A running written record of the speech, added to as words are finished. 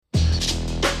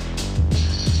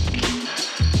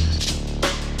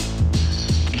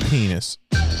penis.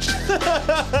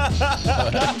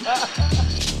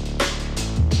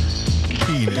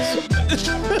 Penis.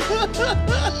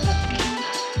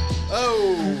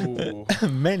 Oh.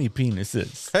 Many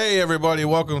penises. Hey, everybody.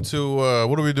 Welcome to,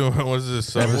 what are we doing? What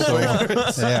is this?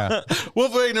 Yeah.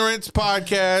 Wolf of Ignorance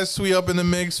podcast. We up in the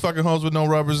mix, fucking hoes with no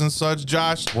rubbers and such.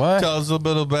 Josh, What? tell us a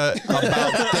little bit about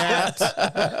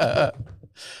that.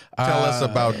 Tell us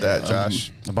about that,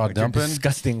 Josh. About dumping?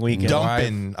 Disgusting weekend.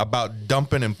 Dumping, about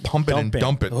dumping and pumping and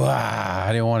dumping. Wow,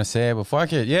 I didn't want to say it, but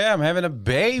fuck it. Yeah, I'm having a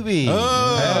baby.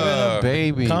 Having a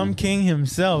baby. Cum King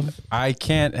himself. I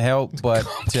can't help but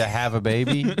to have a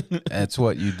baby. That's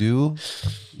what you do.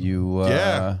 You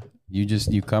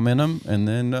you come in them and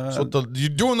then So you're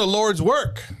doing the Lord's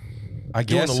work. I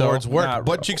Doing guess the so. Lord's work. Not-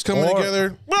 Butt cheeks coming or-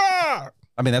 together. Ah!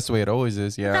 I mean, that's the way it always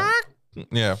is. Yeah.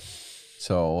 Yeah.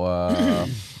 So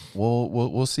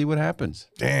we'll see what happens.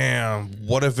 Damn.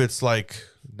 What if it's like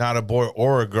not a boy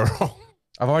or a girl?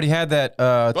 I've already had that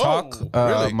talk.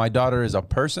 Really? My daughter is a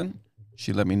person.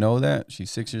 She let me know that. She's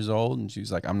 6 years old, and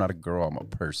she's like, I'm not a girl, I'm a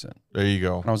person. There you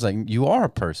go. And I was like, you are a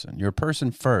person. You're a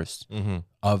person first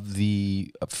of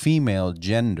the female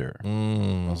gender.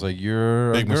 I was like,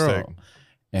 you're Big a girl. mistake.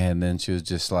 And then she was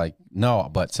just like, no,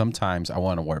 but sometimes I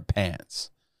want to wear pants.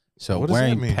 So What does that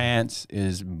wearing mean? pants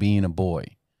is being a boy.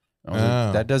 I was Oh.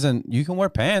 like, that doesn't, you can wear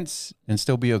pants and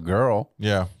still be a girl.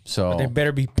 Yeah. So, They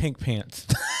better be pink pants.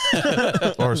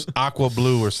 Or aqua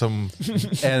blue or some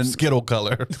and Skittle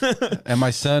color. And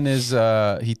my son is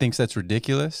he thinks that's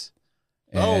ridiculous.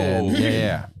 And Oh.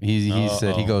 yeah. He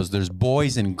said he goes, there's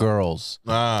boys and girls,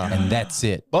 and that's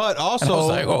it. But And I was also,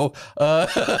 like,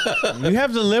 You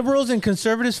have the liberals and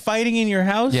conservatives fighting in your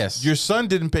house? yes. your son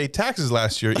didn't pay taxes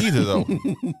last year either, though.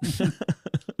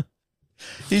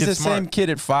 He's kid's the smart. same kid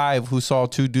at 5 who saw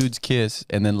two dudes kiss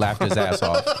and then laughed his ass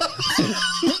off.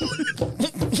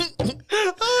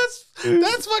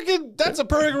 That's a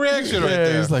perfect reaction right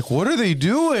there. He's like, what are they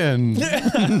doing?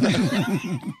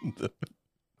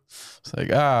 It's like,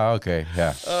 okay,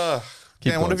 yeah.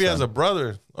 Keep Man, what going, if he has son. a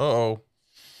brother? Uh-oh.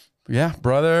 Yeah,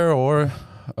 brother or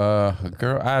a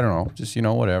girl. I don't know. Just,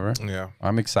 whatever. Yeah.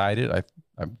 I'm excited.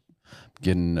 I'm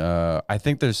getting. I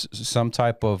think there's some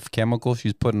type of chemical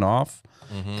she's putting off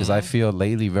because I feel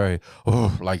lately very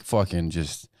like fucking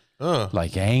just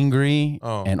like angry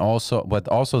and also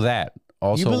that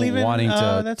also believe in, wanting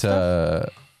that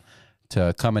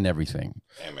to come in everything.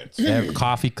 Damn it.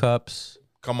 Coffee cups,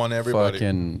 Come on, everybody.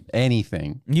 fucking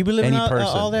anything. You believe in Any person.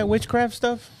 all that witchcraft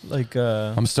stuff? Like,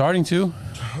 I'm starting to.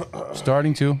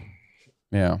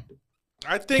 Yeah.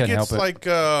 I think Can't it's help it. like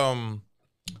a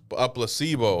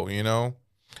placebo, you know?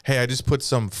 Hey, I just put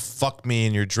some fuck me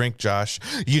in your drink, Josh.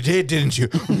 You did, didn't you?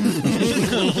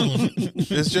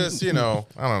 It's just, I don't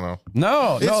know.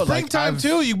 No, It's no. springtime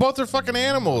too. You both are fucking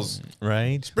animals.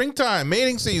 right? Springtime,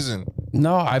 mating season.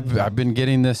 No, I've been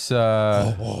getting this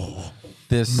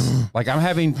like I'm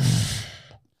having.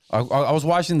 I was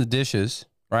washing the dishes,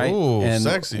 right? Ooh, and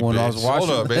sexy. when bitch. I was washing,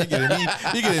 Hold up, man.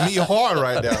 You're getting me hard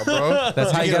right now, bro.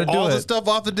 That's how you get gotta do all it. the stuff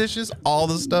off the dishes. All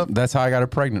the stuff. that's how I got her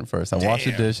pregnant first. I washed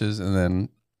the Damn. dishes and then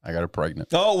I got her pregnant.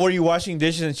 Oh, were you washing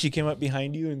dishes and she came up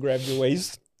behind you and grabbed your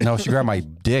waist? No, she grabbed my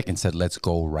dick and said, "Let's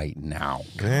go right now."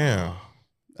 Damn.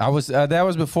 I was that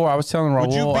was before I was telling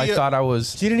Would you Raul. be I thought I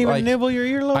was. She didn't even like, nibble your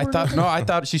earlobe? I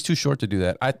thought she's too short to do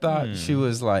that. I thought she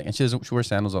was like, and she wears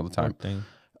sandals all the time. Thing.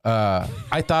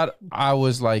 I thought I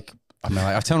was like,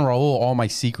 I was telling Raul all my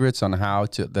secrets on how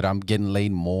that I'm getting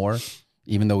laid more,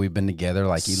 even though we've been together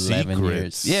like 11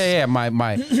 Secrets. years. Yeah, my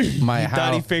Thought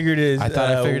how. he figured his I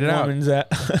thought I figured it out. woman's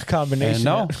combination.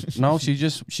 And no, she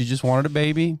just wanted a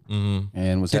baby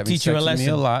and was To having teach you a sex with me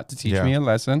a lesson. lot to teach Yeah. me a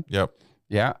lesson. Yep.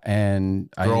 Yeah, and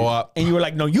Grow up. And you were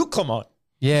like, no, you come on.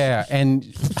 Yeah, and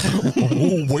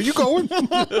Ooh, where you going?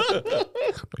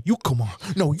 You come on.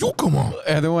 No, you come on.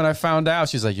 and then when I found out,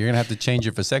 she's like, "You're gonna have to change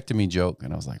your vasectomy joke,"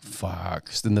 and I was like, "Fuck!"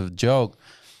 'Cause then the joke,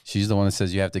 she's the one that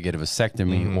says you have to get a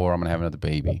vasectomy or I'm gonna have another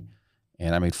baby,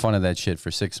 and I made fun of that shit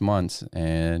for 6 months,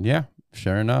 and yeah,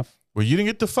 sure enough, Well, you didn't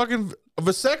get the fucking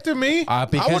vasectomy. I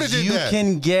would've because did you that.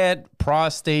 can get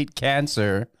prostate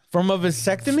cancer From a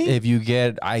vasectomy? if you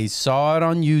get. I saw it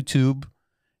on YouTube.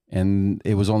 And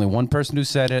it was only one person who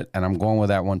said it, and I'm going with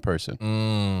that one person.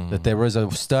 That there was a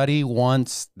study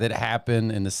once that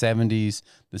happened in the 70s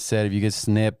that said if you get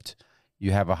snipped,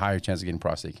 you have a higher chance of getting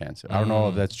prostate cancer. I don't know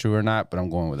if that's true or not, but I'm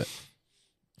going with it.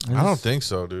 I don't think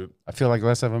so, dude. I feel like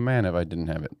less of a man if I didn't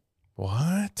have it.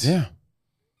 What? Yeah.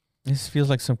 This feels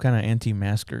like some kind of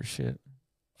anti-masker shit.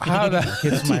 How the,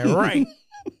 It's my right.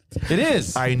 it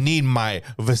is. I need my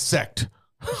vasect.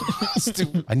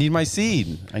 I need my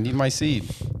seed. I need my seed.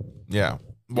 Yeah.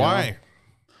 Why?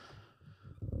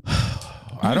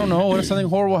 I don't know. What if something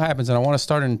horrible happens and I want to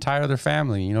start an entire other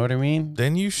family? You know what I mean?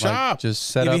 Then you shop. Like, just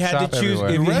set If up you had shop to choose, everywhere.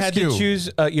 if you had to Rescue. choose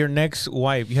your next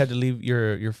wife, you had to leave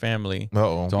your family.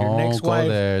 Uh-oh. Don't next go wife,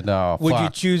 there. No, Would you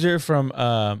fuck. choose her from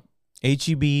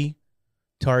HEB,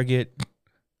 Target,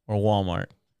 or Walmart?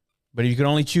 But you could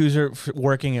only choose her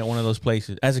working at one of those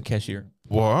places as a cashier.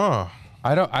 Wow.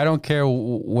 I don't care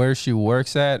where she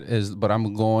works at, but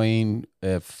I'm going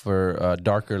for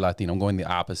darker Latino. I'm going the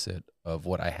opposite of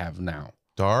what I have now.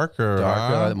 Darker.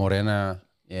 Darker, morena.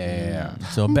 Yeah.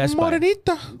 So Best Buy.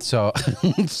 Morenita. So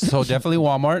so definitely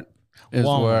Walmart is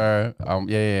Walmart. where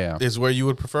yeah. Is where you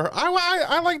would prefer.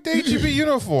 I like the HEB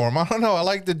uniform. I don't know. I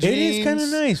like the jeans. It is kind of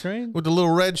nice, right? With the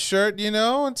little red shirt, you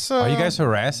know? It's Are you guys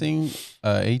harassing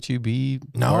HEB?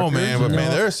 No, workers? man, but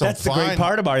man, there's some That's the fine. great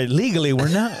part about it. Legally, we're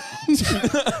not.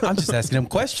 I'm just asking them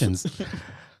questions.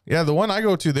 Yeah, the one I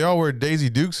go to, they all wear Daisy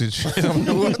Dukes and shit. I'm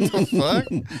like, what the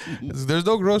fuck? There's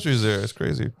no groceries there. It's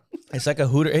crazy. It's like a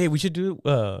Hooter. Hey, we should do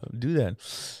that.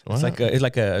 What? It's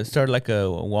like a started like a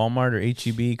Walmart or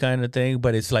HEB kind of thing,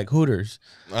 but it's like Hooters,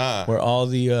 where all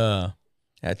the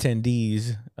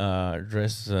attendees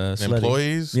dress slutty.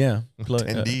 Employees? Yeah,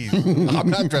 Attendees. I'm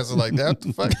not dressing like that. What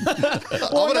the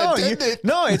fuck? I'm an attendant.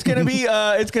 no, it's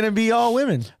gonna be all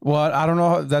women. Well, I don't know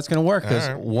how that's gonna work because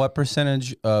All right. what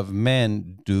percentage of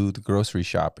men do the grocery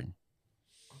shopping?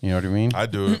 You know what I mean? I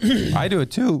do it. I do it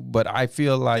too, but I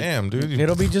feel like Damn, dude.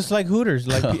 It'll be just like Hooters.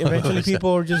 Like eventually,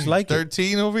 people are just like it.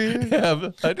 13 over here? yeah,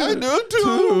 I do it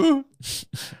too.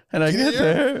 and I get Yeah.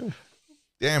 there.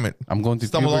 Damn it. I'm going through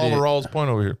Stumble all puberty. over Rawls Point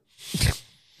over here.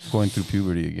 Going through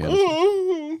puberty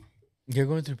again. You're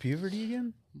going through puberty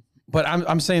again? But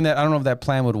I'm saying that I don't know if that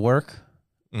plan would work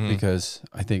Mhm. because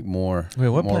I think more Wait,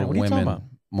 what more plan? What are you talking women about?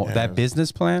 more, Yeah. that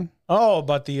business plan. Oh,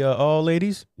 about the all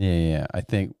ladies. Yeah. I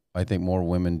think more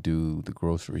women do the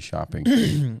grocery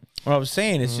shopping. What I was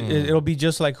saying is it'll be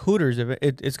just like Hooters.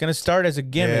 It's going to start as a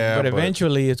gimmick, Yeah, but but-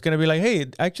 eventually it's going to be like, hey,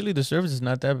 actually the service is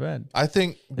not that bad. I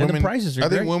think And the prices are I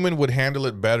think great. women would handle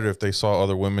it better if they saw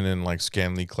other women in like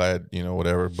scantily clad, you know,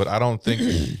 whatever. But I don't think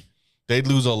they'd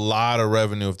lose a lot of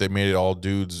revenue if they made it all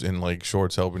dudes in like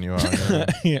shorts helping you out. You know?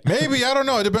 Yeah. Maybe, I don't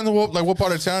know. It depends on what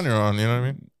part of town you're on. You know what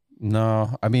I mean?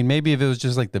 No, I mean maybe if it was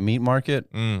just like the meat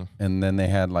market, Mm. and then they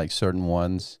had like certain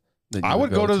ones. That you I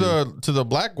would go to the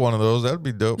black one of those. That'd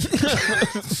be dope.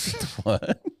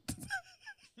 What?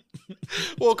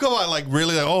 Well, come on, like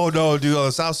really, like oh no, dude, on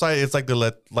the south side, it's like the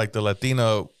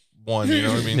Latina one. You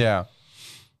know what I mean? Yeah,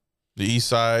 The east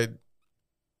side,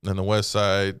 then the west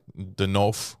side, the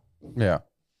north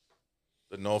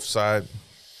side.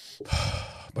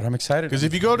 but I'm excited Because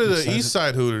if you go to the excited. east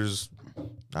side Hooters,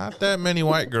 not that many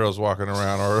white girls walking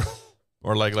around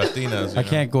or like Latinas. I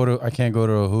can't go to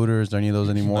a Hooters or any of those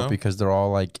anymore No? because they're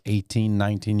all like 18,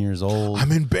 19 years old.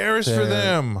 I'm embarrassed for They're-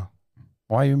 them.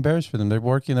 Why are you embarrassed for them? They're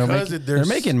working. They're 'Cause making, they're they're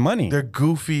making money. They're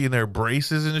goofy in their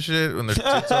braces and shit when their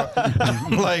tits are.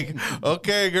 I'm like,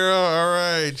 okay, girl, all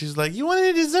right. She's like, you want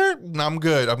any dessert? No, I'm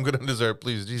good. I'm good on dessert,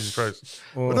 please. Jesus Christ.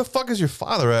 Where the fuck is your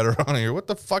father at around here? What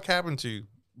the fuck happened to you?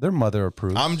 Their mother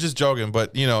approves. I'm just joking,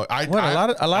 but you know, A lot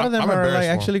of them I'm are embarrassed like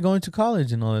for 'em. actually going to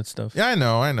college and all that stuff. Yeah,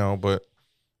 I know, but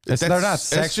they're not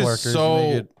sex just workers.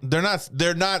 So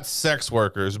they're not sex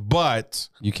workers, but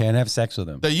You can't have sex with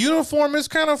them. the uniform is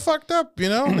kind of fucked up, you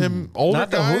know. Them older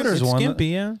Not the guys. Hooters It's one. skimpy,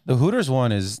 yeah. The Hooters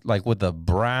one is like with the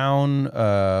brown,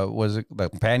 was it the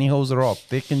pantyhose that are all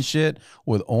thick and shit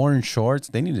with orange shorts.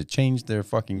 They need to change their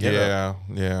fucking getup.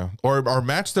 Yeah. Or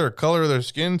match their color of their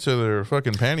skin to their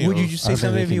fucking pantyhose. Would you just say I think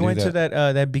something they if can you do went to that.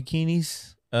 that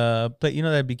bikinis? But you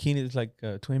know that bikini is like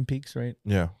Twin Peaks, right?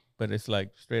 Yeah. But it's like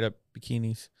straight up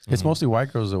bikinis. It's mostly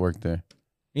white girls that work there.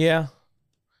 Yeah.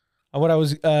 What I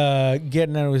was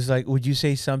getting at was like, would you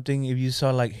say something if you saw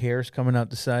like hairs coming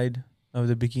out the side of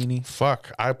the bikini?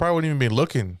 Fuck. I probably wouldn't even be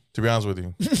looking, to be honest with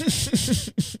you.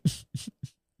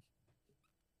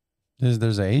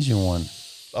 There's an Asian one.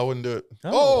 I wouldn't do it.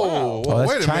 Oh, Oh, Oh, that's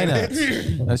wait a China.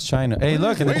 minute. That's China. Hey,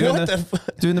 look, and the Wait, dude in what the,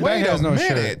 dude in the back Wait has a no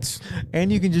shirt. minute.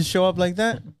 and you can just show up like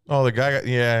that? Oh, the guy got,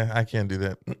 yeah, I can't do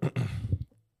that.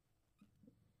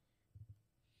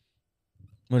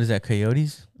 What is that,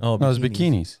 coyotes? Oh, No, it's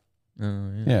bikinis.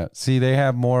 Oh, yeah. Yeah. See, they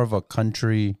have more of a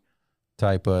country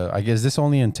type of. I guess this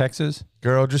only in Texas.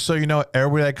 Girl, just so you know,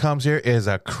 everybody that comes here is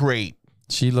a crate.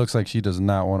 She looks like she does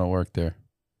not want to work there.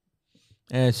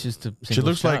 Yeah, it's just a She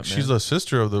looks like she's a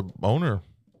sister of the owner.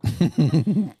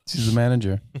 She's the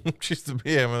manager. She's the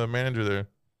manager there.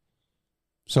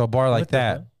 So a bar like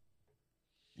that,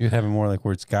 you'd have it more like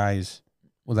where it's guys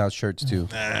without shirts too.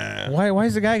 Nah. Why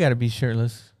is the guy got to be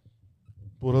shirtless?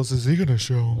 What else is he gonna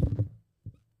show?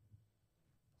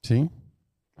 See,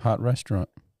 hot restaurant.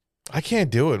 I can't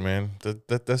do it, man.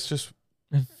 That's just.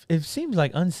 It seems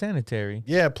like unsanitary.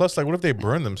 Yeah. Plus, like, what if they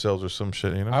burn themselves or some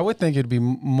shit? You know. I would think it'd be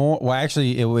more. Well,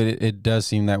 actually, it does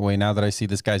seem that way now that I see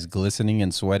this guy's glistening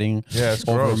and sweating. Yeah, it's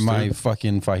over gross, my dude.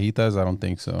 fucking fajitas. I don't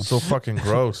think so. So fucking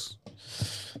gross.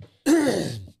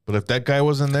 But if that guy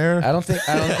wasn't there, I don't think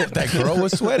That girl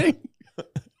was sweating.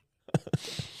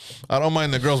 I don't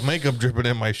mind the girl's makeup dripping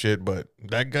in my shit, but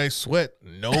that guy's sweat,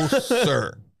 no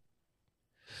sir.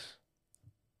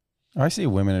 I see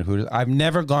women at Hooters. I've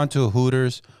never gone to a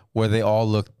Hooters where they all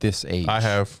look this age. I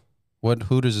have. What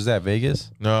Hooters is that?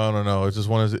 Vegas? No. It's just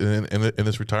one is in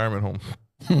this retirement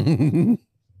home.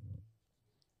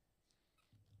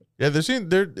 Yeah,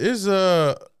 there is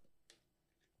a.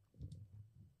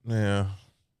 Yeah.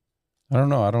 I don't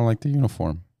know. I don't like the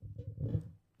uniform.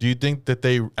 Do you think that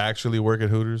they actually work at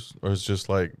Hooters, or it's just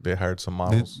like they hired some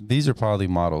models? These are probably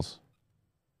models.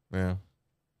 Yeah.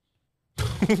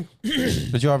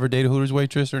 Did you ever date a Hooters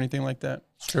waitress or anything like that?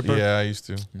 Stripper? Yeah, I used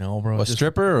to. no, bro. A just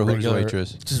stripper or a Hooters regular-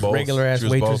 waitress? Just Both. regular ass She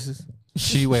was both. waitresses.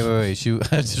 She wait. She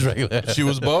just regular. She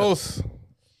was both.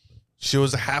 She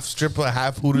was a half stripper,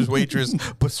 half Hooters waitress,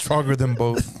 but stronger than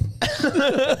both.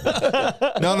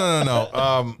 No.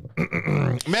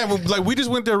 Man, like we just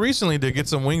went there recently to get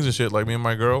some wings and shit, like me and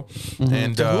my girl.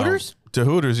 And To Hooters? To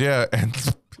Hooters, yeah. And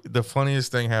the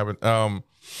funniest thing happened.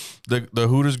 The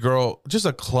Hooters girl, just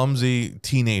a clumsy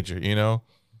teenager, you know,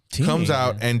 comes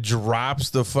out and drops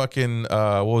the fucking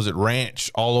what was it, ranch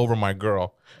all over my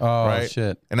girl. Oh Right?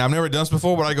 shit! And I've never done this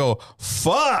before, but I go,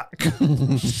 fuck.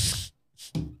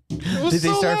 Did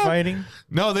they start fighting?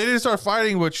 No, they didn't start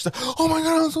fighting, but she's like, oh my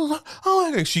God, I'm so sorry. Oh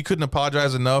my God. She couldn't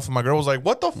apologize enough. And my girl was like,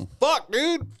 what the fuck,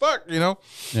 dude? Fuck, you know?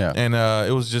 Yeah. And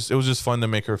it was just fun to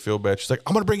make her feel bad. She's like,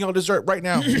 I'm gonna bring y'all dessert right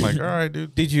now. I'm like, all right,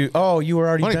 dude. Did you? Oh, you were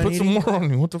already Honey, done put eating. some more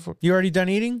on me. What the fuck? You already done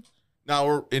eating? Now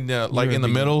we're in were in the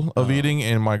vegan. middle of eating,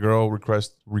 and my girl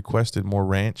requested more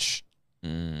ranch.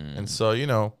 And so, you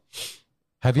know,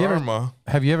 Have you karma.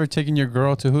 ever taken your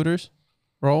girl to Hooters?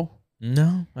 Roll?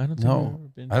 No, I don't think I've No, ever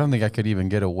been. I don't think I could even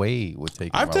get away with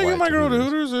taking. I've taken wife my girl to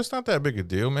Hooters. It's not that big a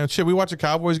deal, man. Shit, we watch a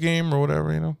Cowboys game or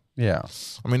whatever, you know. Yeah.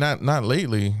 I mean, not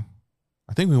lately.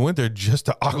 I think we went there just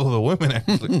to ogle the women,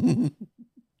 actually.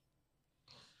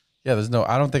 Yeah, there's no.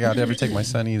 I don't think I'd ever take my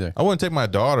son either. I wouldn't take my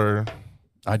daughter.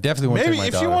 I definitely wouldn't Maybe take my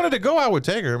if daughter. she wanted to go, I would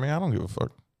take her. I mean, I don't give a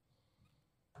fuck.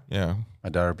 Yeah. My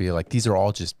daughter would be like, "These are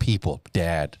all just people,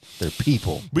 Dad. They're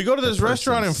people." We go to this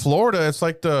restaurant in Florida. It's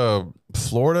like the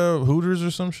Florida Hooters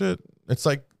or some shit. It's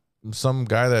like some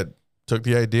guy that took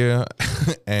the idea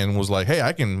and was like, hey,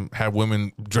 I can have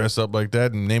women dress up like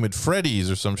that and name it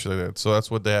Freddy's or some shit like that. So that's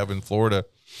what they have in Florida.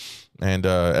 And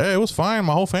hey, it was fine.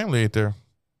 My whole family ate there.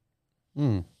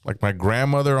 Like my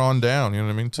grandmother on down. You know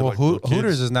what I mean? To Well, like little kids.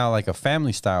 Hooters is now like a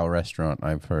family style restaurant.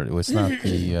 I've heard. It's not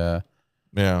the.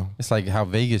 Yeah. It's like how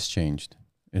Vegas changed.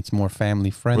 It's more family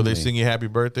friendly. Where they sing you happy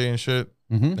birthday and shit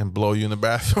and blow you in the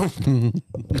bathroom.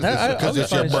 I always it's your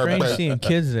find it strange birthday. seeing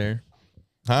kids there.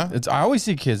 Huh? I always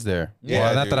see kids there. Yeah,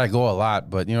 Well, not dude. that I go a lot,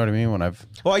 but you know what I mean. When I've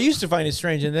Well, I used to find it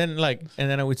strange, and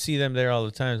then I would see them there all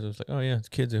the time. So it was like, oh yeah, it's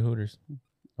kids at Hooters.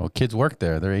 kids work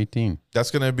there. They're 18. That's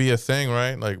gonna be a thing,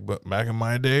 right? Like, but back in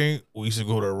my day, we used to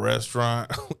go to a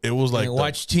restaurant. It was like Like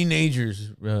watch teenagers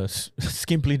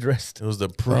skimpily dressed. it was the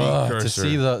precursor.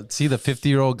 To see the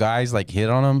 50-year-old guys like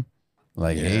hit on them,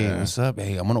 like, hey, Yeah. what's up?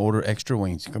 Hey, I'm gonna order extra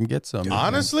wings. Come get some.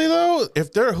 Honestly, though,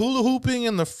 if they're hula hooping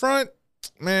in the front,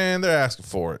 man, they're asking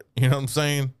for it. You know what I'm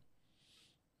saying?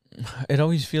 It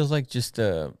always feels like just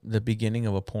the beginning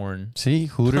of a porn, See,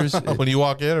 Hooters. When you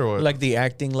walk in, or what? like the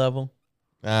acting level.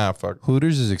 Fuck.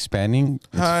 Hooters is expanding its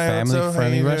Hi, what's up?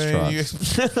 family-friendly How you doing?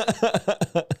 restaurants.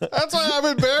 That's why I'm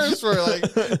embarrassed for it.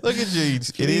 Like, look at you, you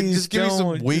idiot. Just give me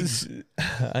some wings.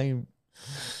 I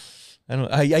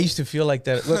don't. I used to feel like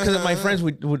that because my friends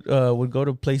would go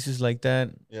to places like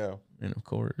that, Yeah. and of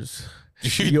course,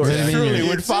 You yours did. truly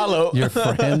would follow. Your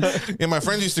friend. Yeah, my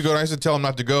friends used to go, and I used to tell them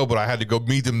not to go, but I had to go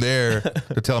meet them there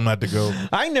to tell them not to go.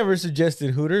 I never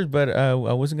suggested Hooters, but I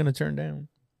wasn't gonna turn down.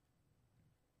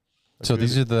 So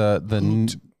these are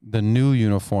the new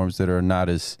uniforms that are not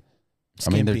as.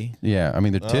 Skimpy. I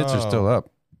mean, their tits are still up.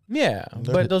 Yeah,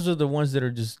 but those are the ones that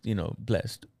are just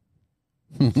blessed.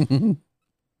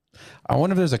 I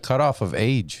wonder if there's a cutoff of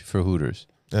age for Hooters.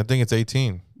 I think it's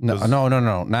 18. No,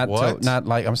 not What? not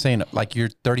like I'm saying like you're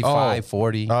 35,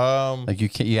 40. Like you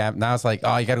can't. Yeah, now it's like,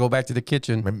 oh, you got to go back to the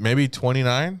kitchen. Maybe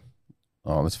 29.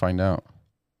 Oh, let's find out.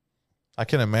 I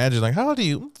can imagine. Like, how old are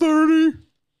you? 30.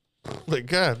 Like,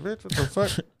 God, bitch, what the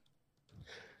fuck?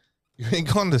 You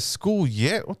ain't gone to school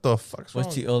yet? What the fuck's wrong?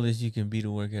 What's the oldest you can be to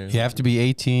work at? You have to be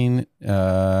 18,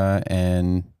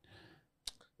 and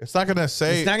It's not gonna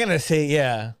say. It's not gonna say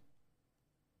yeah.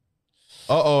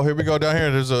 Here we go down here.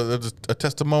 There's a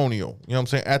testimonial. You know what I'm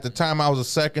saying? At the time, I was the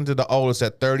second to the oldest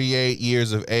at 38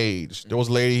 years of age. There was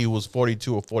a lady who was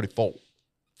 42 or 44.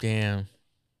 Damn.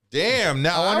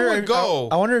 Now I would go.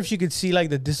 I wonder if she could see like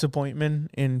the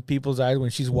disappointment in people's eyes when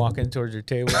she's walking towards her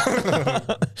table.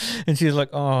 And she's like,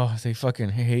 oh, they fucking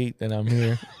hate that I'm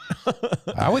here.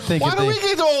 I would think. Why do we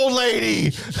get the old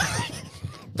lady?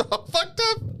 The fucked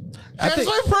up. That's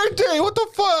my birthday. What the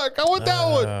fuck? I want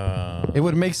that one. It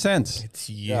would make sense. It's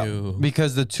you.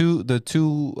 Because the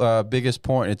two biggest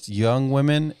porn, it's young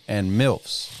women and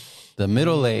MILFs. The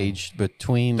middle age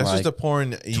between That's like just the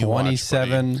porn you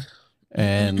 27 watch,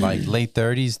 and like late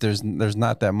 30s. There's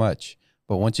not that much.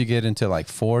 But once you get into like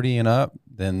 40 and up,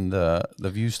 then the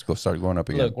views start going up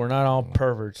again. Look, we're not all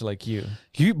perverts like you.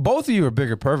 Both of you are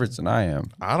bigger perverts than I am.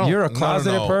 You're a No,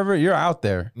 closeted pervert. You're out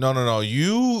there. No.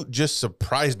 You just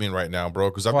surprised me right now, bro,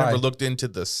 because I've Why? never looked into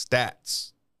the stats.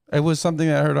 It was something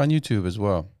that I heard on YouTube as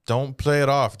well. Don't play it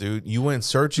off, dude. You went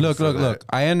searching. Look. You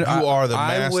are the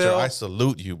master. I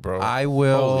salute you, bro. I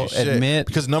will Holy shit. admit,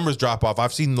 because numbers drop off.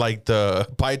 I've seen like the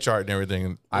pie chart and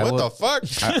everything. What the fuck?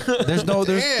 there's no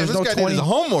this guy did his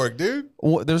homework, dude.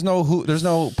 There's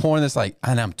no porn that's like,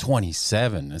 and I'm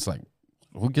 27. It's like,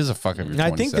 who gives a fuck if you're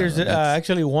 27? I think there's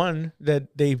actually one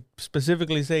that they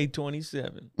specifically say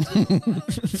 27. I'm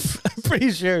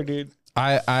pretty sure, dude.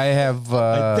 I have.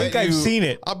 I think I've seen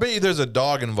it. I bet you there's a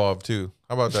dog involved too.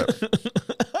 How about that?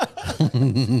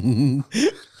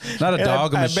 Not a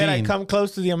dog, a machine. I bet I come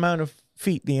close to the amount of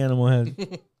feet the animal has.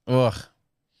 Ugh.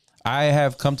 I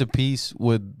have come to peace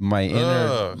with my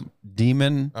inner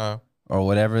demon or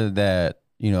whatever that,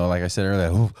 like I said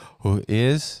earlier, who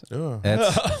is.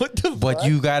 That's, what the but fuck?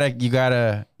 you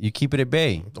keep it at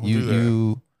bay.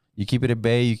 You keep it at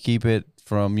bay. You keep it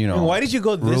from, why did you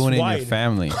go this ruining wide? your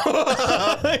family.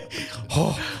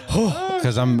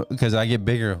 Because I get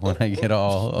bigger when I get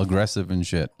all aggressive and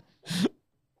shit.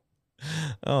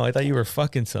 Oh, I thought you were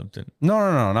fucking something. No,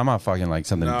 I'm not fucking like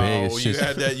something big. It's you just,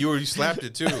 had that. You slapped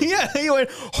it too. Yeah, you went.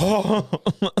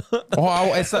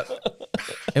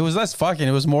 It was less fucking.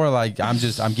 It was more like I'm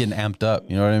getting amped up.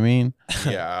 You know what I mean?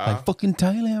 Yeah. Like fucking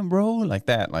Thailand, bro. Like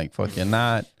that. Like fucking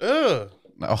not. Ugh.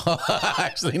 No,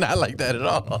 actually not like that at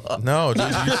all. No, dude,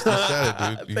 you said it,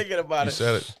 dude. I'm thinking about You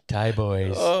said it. Thai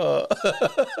boys.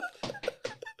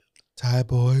 Thai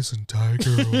boys and Thai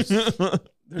girls.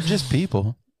 They're just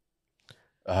people.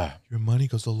 Your money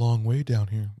goes a long way down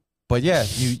here. But yeah,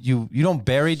 you don't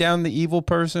bury down the evil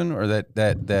person or that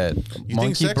You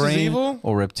monkey think sex brain is evil?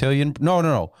 or reptilian.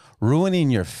 No. Ruining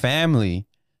your family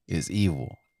is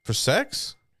evil. For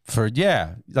sex?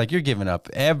 Like you're giving up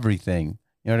everything.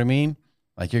 You know what I mean?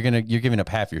 Like you're giving up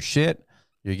half your shit.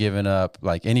 You're giving up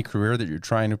like any career that you're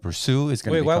trying to pursue is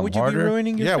going to become why would you harder. be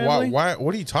ruining your family? Why?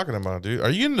 What are you talking about, dude?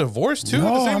 Are you getting divorced too? No,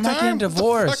 at the same I'm not time? getting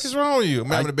divorced. What the fuck is wrong with you? I'm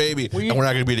having a baby, and we're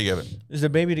not going to be together. Is the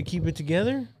baby to keep it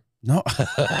together? No.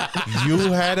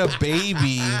 You had a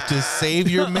baby to save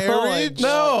your marriage?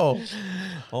 No.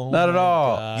 Oh Not at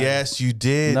all. God. Yes, you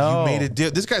did. No. You made a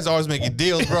deal. This guy's always making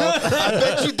deals, bro. I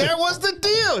bet you that was the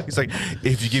deal. He's like,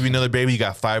 if you give me another baby, you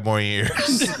got 5 more years.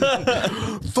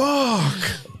 Fuck.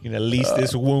 You're gonna lease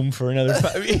this womb for another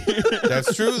 5 years.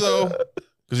 That's true though.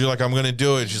 Because you're like, I'm gonna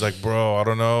do it. She's like, bro, I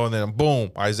don't know. And then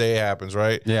boom, Isaiah happens,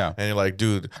 right? Yeah. And you're like,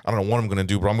 dude, I don't know what I'm gonna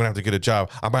do, but I'm gonna have to get a job.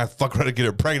 I might have to fuck around to get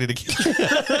her pregnant again.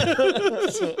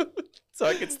 So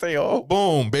I can stay home.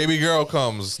 Boom, baby girl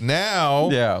comes. Now,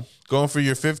 Yeah. going for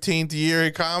your 15th year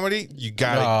in comedy, you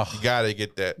gotta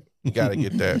get that. You gotta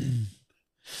get that.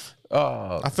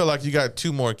 I feel like you got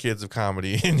 2 more kids of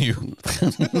comedy in you.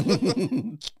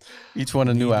 Each one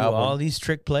a You new do album. all these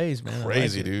trick plays, man. I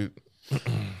Crazy, like it. dude.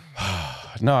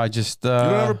 No, I just You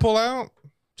don't ever pull out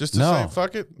just to no. say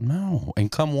fuck it no.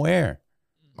 And come where?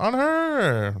 on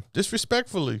her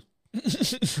disrespectfully,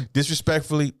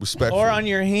 disrespectfully, respectfully, Or on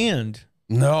your hand.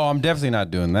 No, I'm definitely not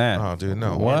doing that. Oh, dude,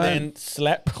 no. What? And then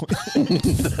slap.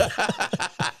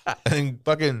 And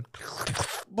fucking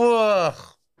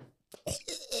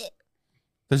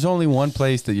There's only one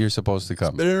place that you're supposed to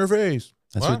come. spit in her face.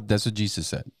 That's what Jesus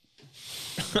said.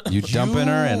 You dump in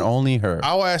her and only her.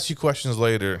 I'll ask you questions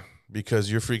later because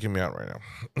you're freaking me out right now.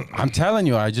 I'm telling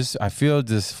you, I feel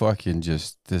this fucking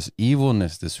this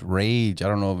evilness, this rage. I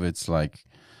don't know if it's like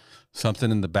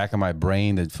something in the back of my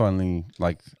brain that finally,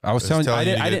 like I was telling you,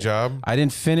 you to get a job. I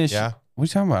didn't finish. Yeah. What are you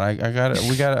talking about? I got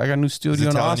a new Is studio it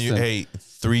in telling Austin. you, hey,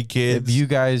 3 kids, If you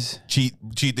guys, cheat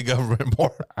the government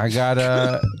more? I got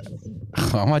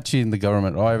I'm not cheating the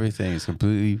government. Oh, everything is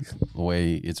completely the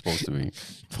way it's supposed to be.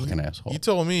 Fucking asshole. You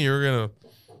told me you were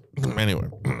gonna. Anyway,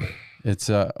 It's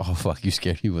oh fuck, you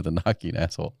scared me with a knocking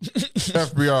asshole.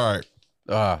 FBI.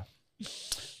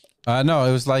 No,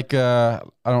 it was like I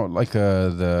don't like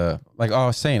the like. Oh, I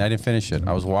was saying I didn't finish it.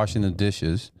 I was washing the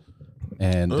dishes,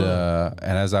 and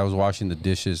as I was washing the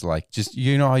dishes, like just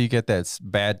you know how you get that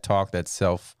bad talk, that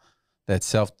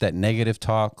negative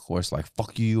talk, where it's like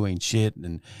fuck you, you ain't shit,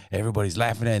 and everybody's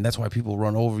laughing at, it, and that's why people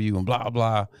run over you and blah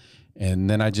blah. And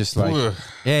then I just like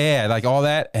yeah, like all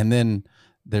that, and then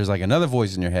there's like another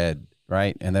voice in your head,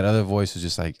 right? And that other voice was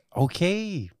just like,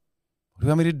 okay, what do you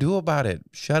want me to do about it?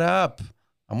 Shut up.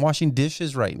 I'm washing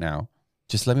dishes right now.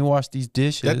 Just let me wash these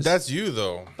dishes. That's you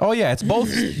though. Oh yeah, it's both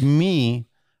me,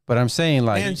 but I'm saying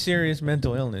like and serious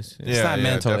mental illness. it's not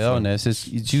mental illness. It's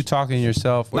you talking to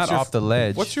yourself, not off the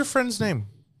ledge. What's your friend's name?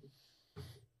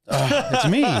 It's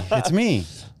me. It's me.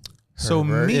 So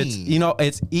me. It's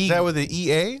it's ego. Is that with the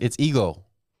EA? It's ego.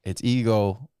 It's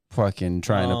ego fucking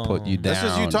trying to put you down. That's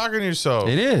just you talking to yourself.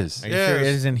 It is. Are you sure it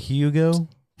isn't Hugo?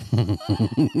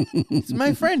 It's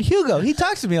my friend Hugo. He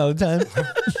talks to me all the time.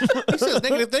 He says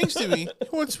negative things to me. He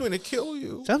wants me to kill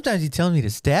you. Sometimes he tells me to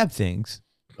stab things.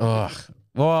 Ugh.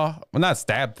 Well, not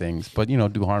stab things, but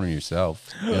do harm to yourself.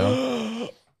 You know?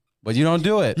 But you don't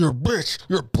do it. You're a bitch.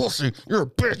 You're a pussy. You're a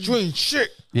bitch. You ain't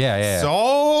shit. Yeah.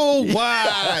 So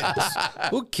what?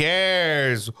 Who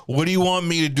cares? What do you want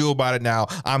me to do about it now?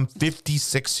 I'm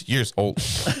 56 years old.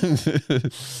 You're a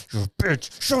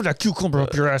bitch. Show that cucumber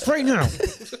up your ass right now.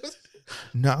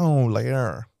 No,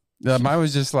 later. Mine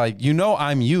was just like,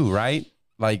 I'm you, right?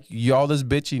 Like, all this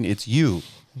bitching, it's you.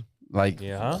 Like,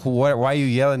 why are you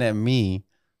yelling at me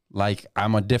like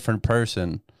I'm a different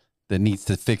person that needs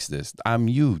to fix this? I'm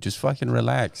you. Just fucking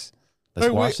relax.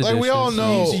 Let's wash the dishes. We all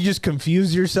know. You just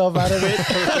confuse yourself out of it.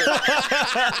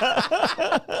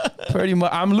 Pretty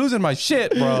much. I'm losing my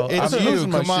shit, bro. It's I'm you.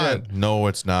 losing Come my on. shit. No,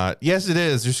 it's not. Yes, it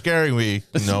is. You're scaring me.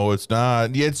 No, it's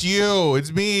not. It's you.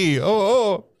 It's me. We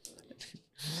all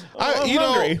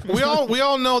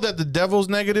know that the devil's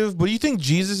negative, but you think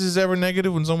Jesus is ever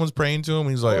negative when someone's praying to him?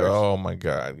 He's like, oh my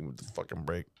God, give me the fucking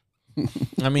break.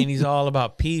 I mean, he's all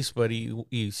about peace, but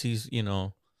he sees,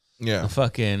 a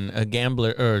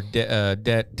gambler or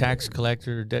debt tax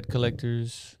collector, debt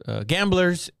collectors,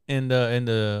 gamblers in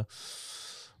the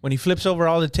when he flips over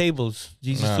all the tables.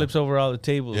 Jesus flips over all the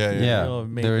tables. Yeah.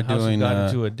 Maybe the house of God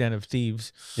into a den of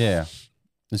thieves. Yeah,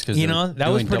 it's because that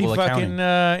was pretty fucking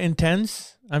intense.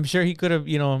 I'm sure he could have,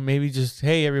 maybe just,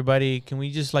 hey everybody, can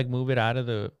we just like move it out of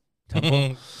the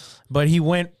temple? But he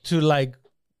went fucking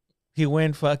he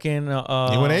went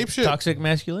ape shit. Toxic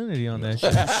masculinity on that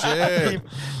shit.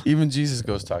 Even Jesus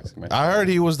goes toxic masculinity. I heard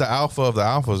he was the alpha of the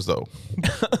alphas though.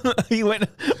 He went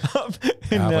up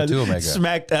and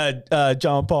smacked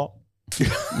John Paul.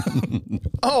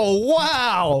 Oh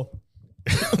wow.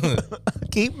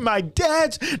 Keep my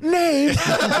dad's name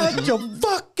out your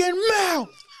fucking mouth.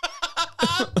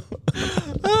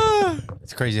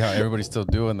 It's crazy how everybody's still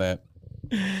doing that.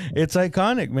 It's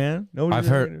iconic, man. I've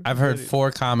heard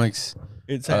 4 comics.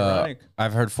 It's ironic.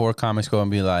 I've heard 4 comics go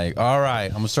and be like, all right,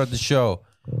 I'm gonna start the show.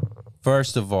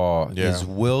 First of all, is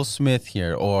Will Smith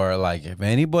here? Or like if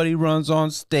anybody runs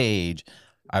on stage,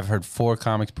 I've heard 4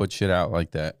 comics put shit out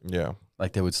like that. Yeah.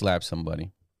 Like they would slap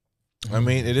somebody. I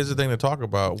mean, it is a thing to talk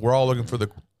about. We're all looking for the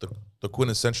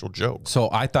quintessential joke. So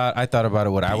I thought about it,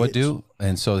 what I would do,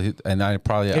 and I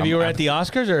probably if you were at the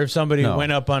Oscars, or if somebody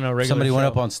went up on a regular somebody show? went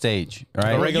up on stage,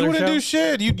 right? You wouldn't do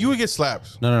shit. You would get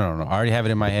slapped. No. I already have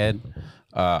it in my head.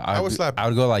 I would slap. I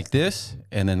would go like this,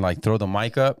 and then like throw the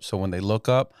mic up, so when they look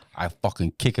up, I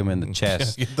fucking kick him in the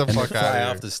chest. Get the and fuck out of here.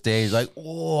 off the stage, like and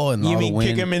you all mean the wind.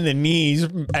 kick him in the knees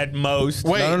at most?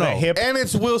 Wait, no. Hip. And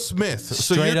it's Will Smith.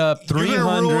 So Straight up, You're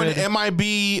gonna ruin 300.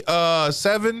 MIB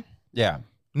 7? Yeah.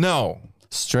 No.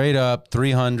 Straight up,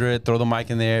 300, throw the mic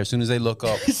in there. As soon as they look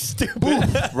up, boom,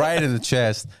 right in the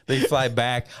chest. They fly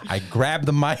back. I grab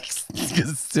the mic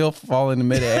because it's still falling in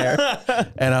midair.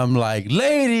 And I'm like,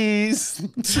 ladies.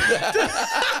 And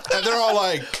they're all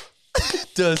like,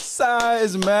 does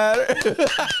size matter?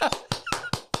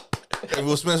 and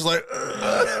Will Smith's like,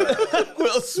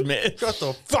 Will Smith. shut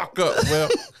the fuck up, Will.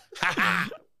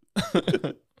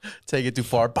 Take it too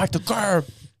far. Bite the curb.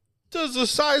 Does the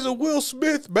size of Will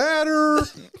Smith matter?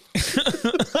 It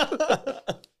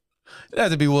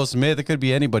has to be Will Smith. It could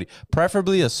be anybody.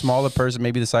 Preferably a smaller person,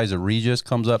 maybe the size of Regis,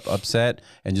 comes up upset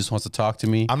and just wants to talk to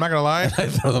me. I'm not gonna lie. I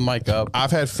throw the mic up.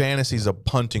 I've had fantasies of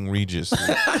punting Regis.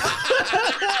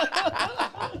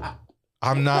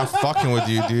 I'm not fucking with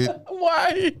you, dude.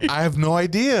 Why? I have no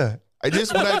idea.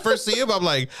 When I first see him, I'm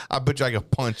like, I bet you I can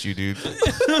punch you, dude.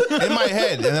 In my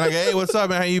head. And then I go, hey, what's up,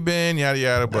 man? How you been? Yada,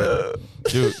 yada. But,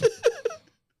 dude,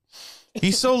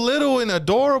 he's so little and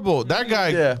adorable. That guy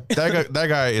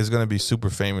is going to be super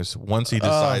famous once he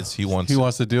decides he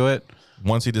wants to do it.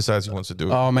 Once he decides he wants to do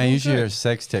it. Oh man, you should hear her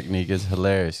sex technique. It's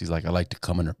hilarious. He's like, I like to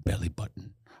come in her belly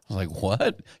button. I was like,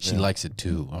 what? She likes it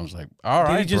too. I was like, all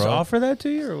right, Did he just bro. offer that to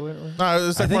you, or what? No,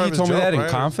 it's I like think part he of his told me joke, that in right?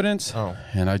 confidence, Oh.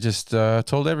 and I just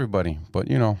told everybody. But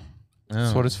you know,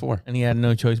 that's what it's for. And he had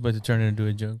no choice but to turn it into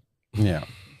a joke. Yeah.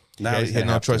 Now he had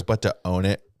no choice but to own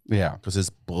it. Yeah. Because it's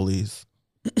bullies.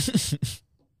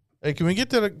 Hey, can we get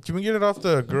that? Can we get it off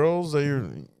the girls that your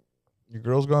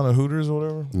girls gone to Hooters or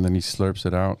whatever? And then he slurps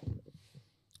it out.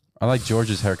 I like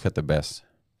George's haircut the best.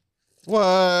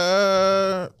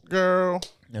 What, girl?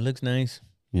 It looks nice.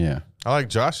 Yeah. I like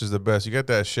Josh's the best. You got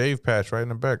that shave patch right in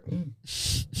the back.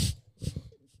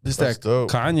 This That's that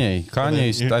dope. Kanye.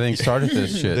 Kanye, I think, started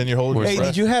this shit. Then you're holding Hey, your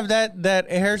did you have that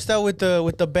hairstyle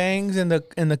with the bangs and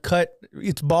the cut?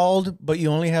 It's bald, but you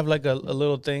only have like a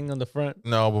little thing on the front.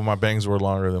 No, but my bangs were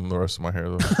longer than the rest of my hair,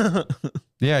 though.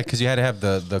 Yeah, because you had to have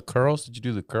the curls. Did you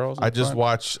do the curls? I just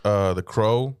watched The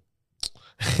Crow.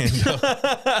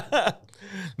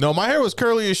 No, my hair was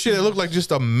curly as shit. It looked like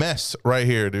just a mess right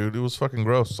here, dude. It was fucking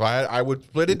gross. So I would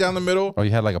split it down the middle, Oh,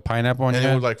 you had like a pineapple on and your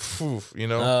it head? would like, poof, you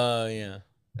know. Oh yeah.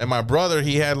 And my brother,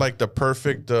 he had like the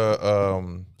perfect,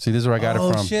 See, this is where I got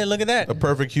it from. Shit! Look at that. the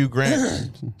perfect Hugh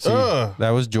Grant. See, Ugh. that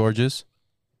was George's.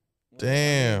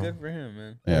 Damn. Good for him,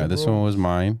 man. Yeah, this one was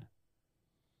mine.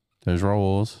 There's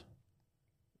Raul's.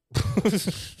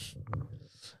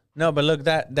 No, but look,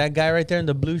 that guy right there in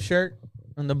the blue shirt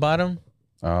on the bottom.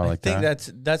 Oh, I like think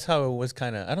that. that's how it was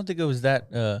kind of. I don't think it was that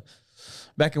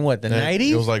back in what, the Yeah,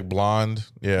 90s? It was like blonde.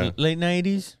 Yeah. Late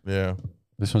 90s? Yeah.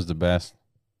 This one's the best.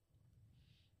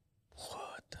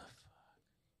 What the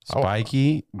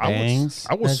Spiky bangs.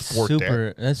 I was sport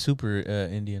that. That's super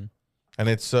Indian. And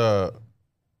it's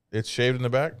shaved in the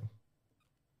back.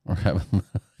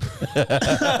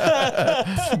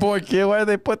 Boy, kid, why did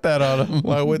they put that on him?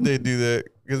 Why would they do that?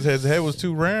 Because his head was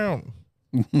too round.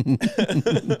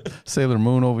 Sailor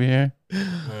Moon over here.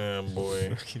 Oh, boy.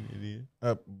 Fucking idiot.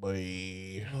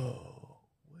 Boy. Oh,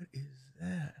 what is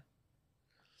that?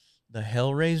 The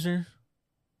Hellraiser?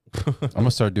 I'm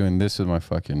gonna start doing this with my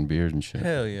fucking beard and shit.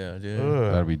 Hell yeah, dude.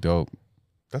 That'd be dope.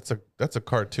 That's a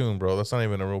cartoon, bro. That's not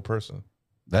even a real person.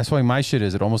 That's why my shit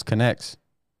is. It almost connects.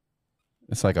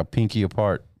 It's like a pinky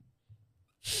apart.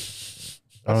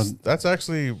 That's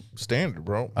actually standard,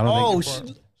 bro. I don't Oh,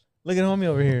 think. look at homie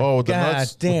over here. Oh, with the God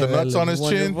nuts- with damn, the that nuts on looks his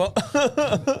chin? wonderful.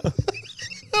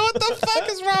 What the fuck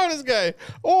is wrong with this guy?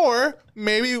 Or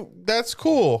maybe that's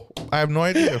cool. I have no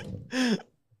idea.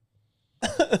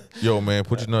 Yo, man,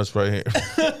 put your nuts right here.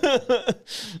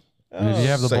 And if you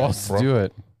have the Sick, balls to bro. do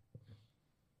it.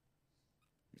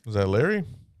 Is that Larry?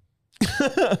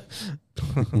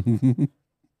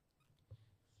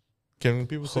 Can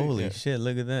people say Holy yeah. shit,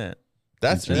 look at that.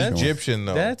 That's That's- Egyptian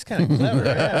though. That's kind of clever.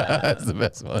 Yeah. That's the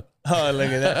best one. Oh, look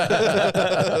at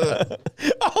that.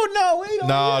 Oh, no, wait.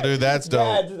 Nah, dude, that's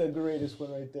dope. That's the greatest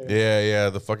one right there. Yeah,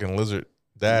 the fucking lizard.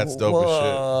 That's dope as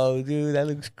Whoa, dude, that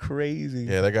looks crazy.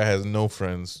 shit. Yeah, that guy has no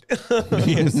friends.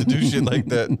 He has to do shit like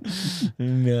that.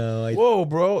 No, Whoa,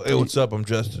 bro. Hey, what's up? I'm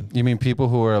Justin. You mean people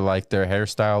who are like their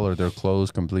hairstyle or their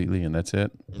clothes completely and that's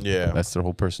it? Yeah. That's their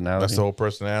whole personality? That's the whole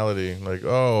personality. Like,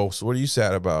 oh, so what are you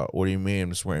sad about? What do you mean I'm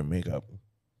just wearing makeup?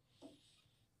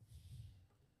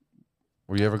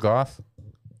 Were you ever goth?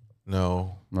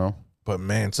 No. No? But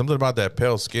man, something about that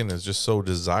pale skin is just so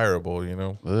desirable, you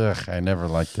know? Ugh, I never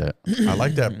liked that. I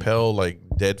like that pale, like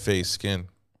dead face skin.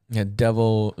 yeah,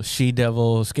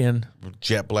 she-devil skin.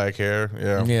 Jet black hair.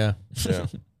 Yeah. Yeah. Yeah.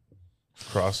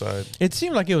 Cross-eyed. It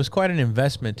seemed like it was quite an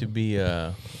investment to be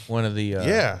one of the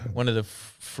Yeah. one of the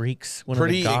freaks, one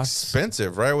Pretty of the goths.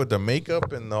 expensive, right? With the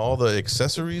makeup and all the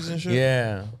accessories and shit.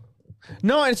 Yeah.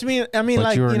 No, I mean, But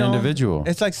like you're you an know, individual.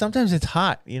 It's like sometimes it's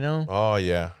hot, you know, Oh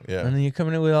yeah, yeah. and then you're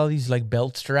coming in with all these like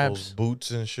belt Those straps.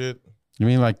 boots and shit. You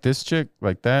mean like this chick?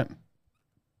 Like that?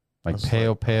 Like That's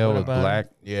pale what with about- black?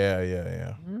 Yeah,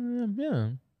 yeah, Yeah.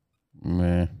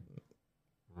 Meh.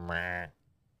 yeah.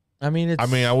 I mean, it's I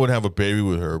mean, I wouldn't have a baby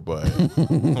with her, but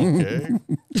okay.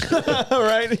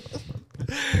 right.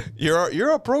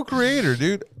 You're a procreator,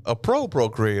 dude. A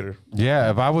procreator Yeah,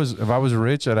 if I was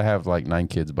rich, I'd have like 9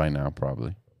 kids by now,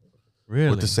 probably. Really?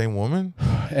 with the same woman.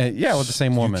 And yeah, with the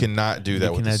same woman. You cannot do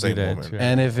that with the cannot do same that, woman. too.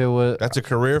 And if it was, That's a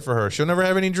career for her. She'll never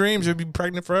have any dreams. She'll be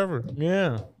pregnant forever.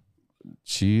 Yeah.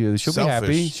 she'll Selfish. be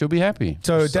happy. She'll be happy.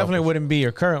 So it Selfish. definitely wouldn't be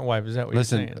your current wife. Is that what you're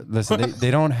saying? Listen.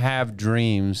 They don't have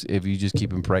dreams if you just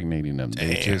keep impregnating them.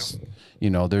 They Damn. just,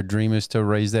 their dream is to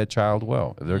raise that child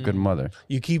well. If they're a good mother.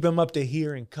 You keep them up to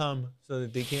here and come so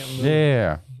that they can't move.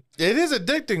 Yeah. It is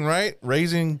addicting, right?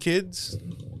 Raising kids.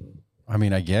 I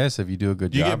mean, I guess if you do a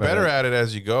good You job, get better at at it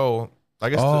as you go. I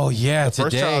guess.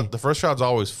 Today. The first child's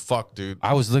always fucked, dude.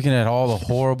 I was looking at all the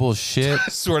horrible shit. I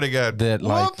swear to God. That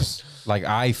like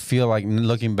I feel like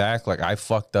looking back, like I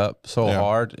fucked up so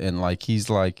hard, and like he's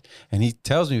like, and he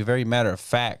tells me very matter of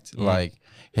fact, like,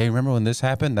 hey, remember when this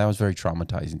happened? That was very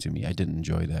traumatizing to me. I didn't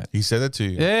enjoy that. He said that to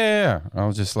you. Yeah. I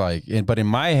was just like, but in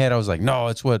my head, I was like, no,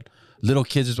 it's what little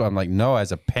kids are. I'm like, no,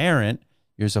 as a parent,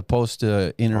 you're supposed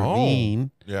to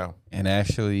intervene. Yeah. And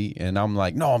actually, and I'm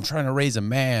like, no, I'm trying to raise a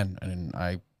man. And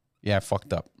I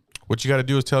fucked up. What you got to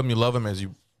do is tell him you love him as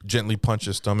you gently punch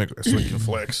his stomach so he can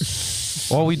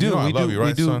flex. Well, we do. You know I love you,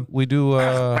 right, son? We do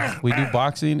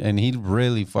boxing, and he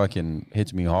really fucking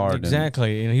hits me hard.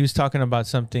 Exactly. And he was talking about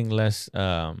something less,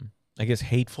 I guess,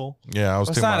 hateful. Yeah, I was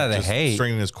thinking about just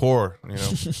straining his core. You know,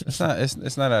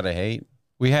 it's not out of hate.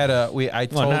 We had I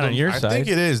told him. On your I side. think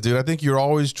it is, dude. I think you're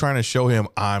always trying to show him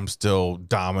I'm still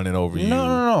dominant over you.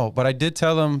 No. But I did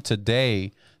tell him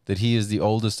today that he is the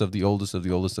oldest of the oldest of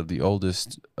the oldest of the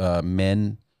oldest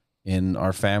men in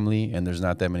our family, and there's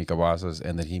not that many cabazas,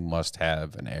 and that he must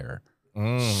have an heir.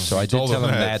 So I did tell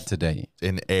him that today.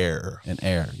 An heir.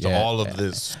 So all of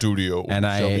this studio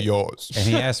shall be yours. And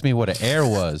he asked me what an heir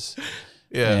was.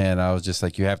 Yeah. And I was just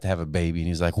like, you have to have a baby. And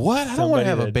he's like, what? I don't want to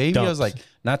have a baby. I was like,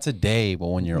 not today, but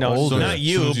when you're older. No, not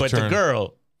you, but the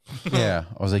girl. Yeah.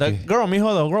 I was like, the girl,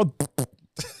 mijo, the girl.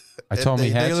 I told him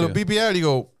he had to. They little BB out, you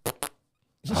go.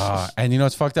 And you know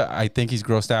what's fucked up? I think he's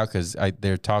grossed out because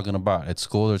they're talking about, at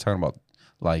school, they're talking about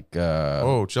like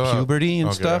puberty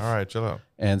and stuff. All right, chill out.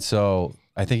 And so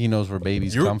I think he knows where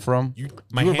babies come from.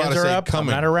 My hands are up. I'm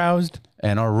not aroused.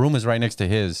 And our room is right next to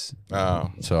his.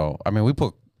 Oh. So, I mean,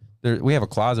 we have a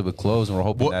closet with clothes, and we're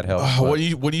hoping that helps.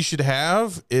 What you should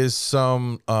have is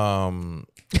some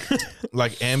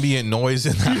like ambient noise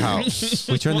in the house.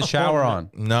 We turn the shower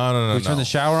on. No. We turn the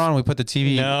shower on. We put the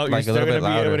TV like a little bit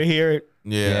louder. Be able to hear it.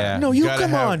 Yeah. No, you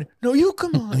come on. No, you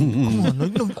come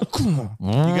on. Come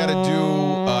on. You gotta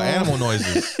do animal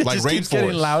noises like rainforest.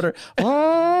 Getting louder.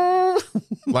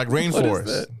 Like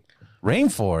rainforest.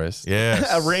 Rainforest. Yes.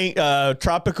 A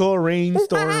tropical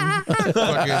rainstorm.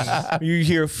 You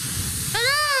hear,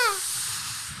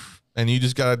 and you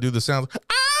just gotta do the sound.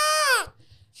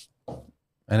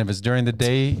 And if it's during the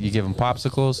day, you give them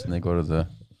popsicles, and they go to the.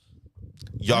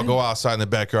 Y'all go outside in the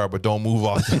backyard, but don't move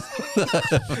off.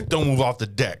 Don't move off the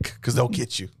deck because they'll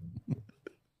get you.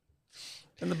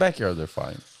 In the backyard, they're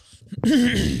fine.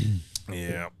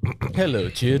 Yeah. Hello,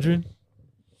 children.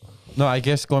 No, I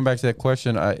guess going back to that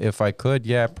question, if I could,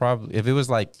 probably. If it was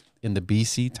like in the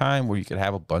BC time where you could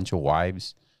have a bunch of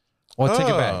wives, well, take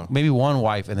it back. Maybe one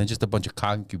wife and then just a bunch of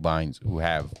concubines who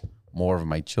have more of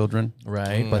my children.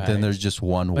 Right. But then there's just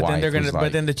one wife.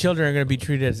 But then the children are gonna be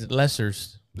treated as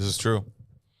lessers. This is true.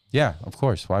 Yeah, of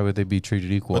course. Why would they be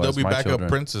treated equal? But they'll as be my backup children?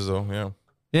 princes, though. Yeah.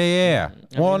 Yeah.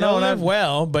 Well, no, not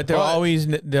well, but they'll always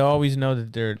know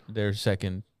that they're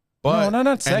second. But no,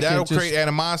 not second. And that'll create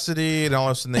animosity, and all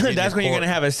of a sudden they that's when you're gonna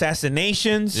have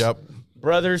assassinations. Yep.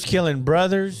 Brothers killing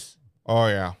brothers. Oh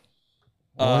yeah.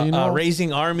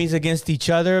 Raising armies against each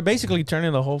other, basically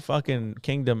turning the whole fucking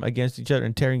kingdom against each other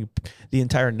and tearing the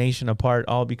entire nation apart,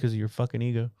 all because of your fucking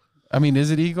ego. I mean, is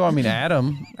it ego? I mean,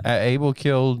 Abel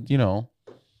killed,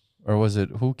 or was it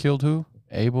who killed who?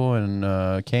 Abel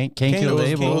and Cain killed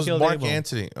Abel. It was Mark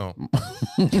Antony. Oh.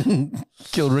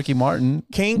 Killed Ricky Martin.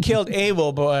 Cain killed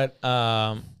Abel, but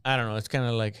I don't know. It's kind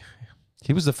of like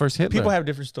he was the first Hitler. People have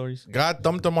different stories. God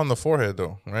thumped him on the forehead,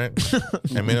 though, right?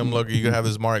 And made him look. You can have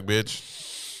this mark, bitch.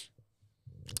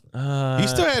 He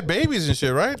still had babies and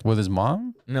shit, right? With his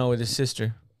mom? No, with his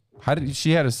sister. How did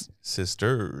she had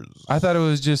sisters? I thought it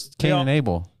was just Cain and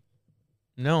Abel.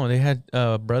 No, they had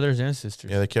brothers and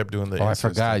sisters. Yeah, they kept doing the. I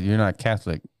forgot. You're not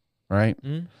Catholic, right?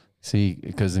 See,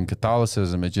 because in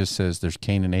Catholicism it just says there's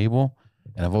Cain and Abel,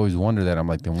 and I've always wondered that. I'm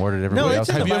like, then where did everybody else?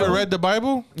 Have you ever read the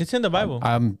Bible? It's in the Bible.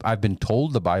 I've been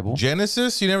told the Bible.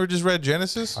 Genesis? You never just read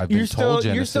Genesis? I've been told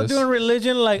Genesis. You're still doing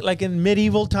religion like in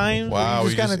medieval times. Wow, you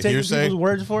just kind of taking people's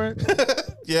words for it.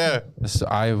 Yeah. So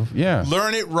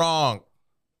Learn it wrong.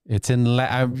 It's in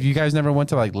you guys never went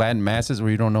to like Latin masses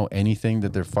where you don't know anything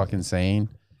that they're fucking saying,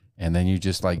 and then you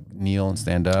just like kneel and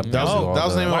stand up. That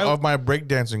was the name of my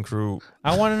breakdancing crew.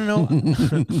 I want to know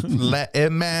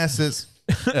Latin masses.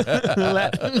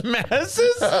 Latin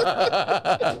masses.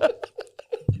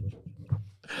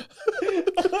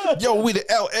 Yo, we the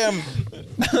LM.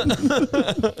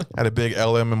 Had a big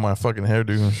LM in my fucking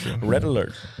hairdo and shit. Red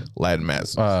alert. Latin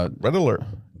masses. Red alert.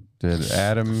 Did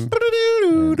Adam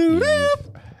and Eve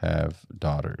have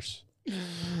daughters?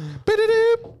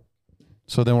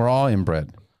 So then we're all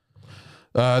inbred.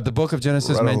 The book of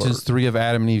Genesis mentions 3 of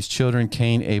Adam and Eve's children: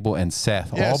 Cain, Abel, and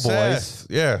Seth. Yeah, all Seth. boys.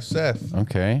 Yeah, Seth.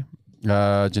 Okay.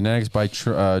 Genetics by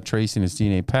tracing his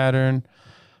DNA pattern.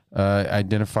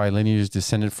 Identify lineage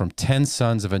descended from 10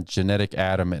 sons of a genetic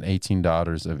Adam and 18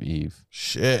 daughters of Eve.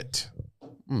 Shit.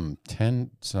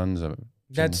 10 sons of...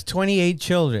 That's 28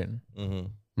 children.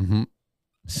 Mm-hmm.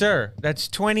 Sir, that's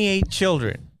 28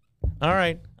 children. All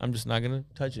right. I'm just not going to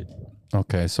touch it.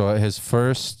 Okay, so his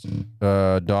first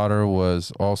daughter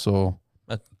was also...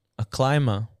 A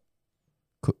Klima.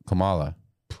 Kamala.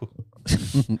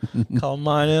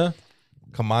 Kalmana.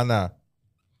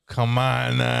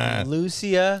 Kamana.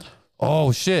 Lucia.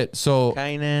 Oh, shit. So...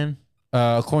 Kainan.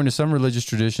 According to some religious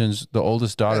traditions, the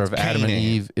oldest daughter That's of Adam and Canaan.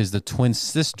 Eve is the twin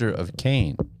sister of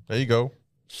Cain. There you go.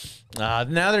 Now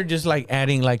they're just like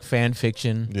adding like fan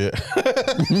fiction. Yeah.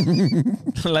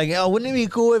 Like, oh, wouldn't it be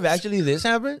cool if actually this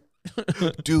happened?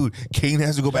 Dude, Cain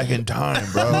has to go back in time,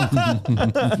 bro.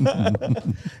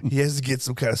 He has to get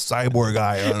some kind of cyborg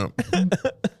eye on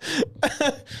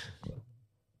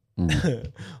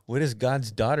him. What is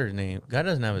God's daughter's name? God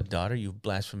doesn't have a daughter, you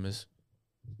blasphemous.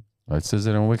 It says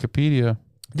it on Wikipedia.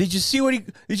 Did you see what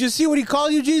he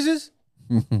called you, Jesus?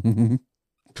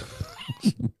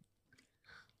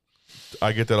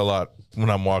 I get that a lot when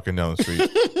I'm walking down the street.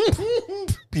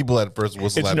 People at first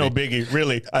whistle at me. biggie,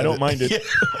 really. I don't mind it.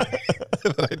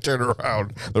 And then I turn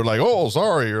around. They're like, oh,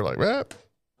 sorry. You're like,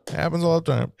 happens all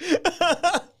the time.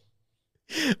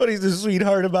 But he's a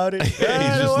sweetheart about it. He's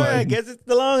just like- I guess it's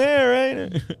the long hair,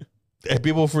 right? And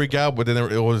people freak out, but then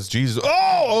it was Jesus.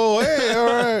 Oh, hey, all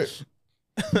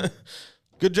right.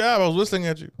 Good job. I was listening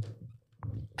at you.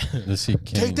 Let's see.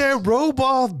 Cain. Take that robe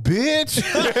off, bitch.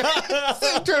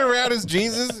 Turn around as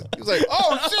Jesus. He's like,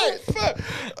 oh, shit. Fuck.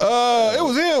 It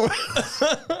was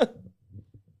him.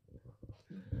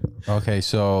 Okay,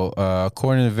 so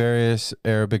according to various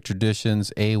Arabic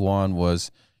traditions, Awan was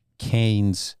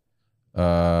Cain's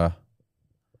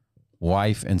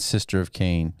wife and sister of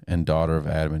Cain and daughter of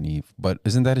Adam and Eve. But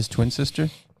isn't that his twin sister?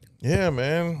 Yeah,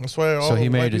 man. That's why all So he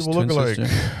white made his people twin look alike.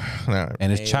 sister? Nah.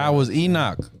 And his child was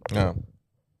Enoch. No.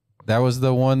 That was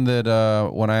the one that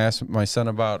when I asked my son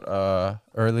about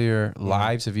earlier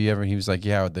lives, he was like,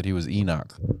 yeah, that he was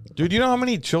Enoch. Dude, you know how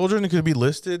many children could be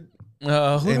listed?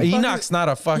 Enoch's not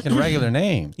a fucking regular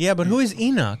name. Yeah, but who is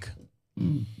Enoch?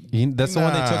 That's the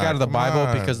one they took out of the come Bible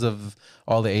on. because of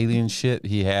all the alien shit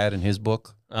he had in his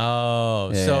book.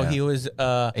 Oh, so Yeah. he was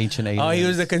Ancient aliens. oh, he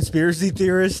was a conspiracy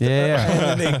theorist.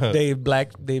 Yeah. And then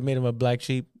they made him a black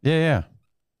sheep. Yeah.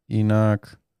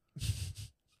 Enoch.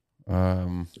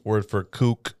 Word for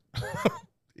kook.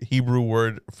 Hebrew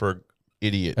word for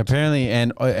idiot. Apparently,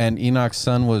 and Enoch's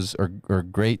son was or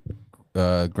great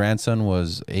grandson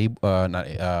was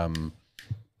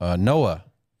Noah.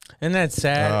 Isn't that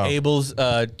sad? Oh. Abel's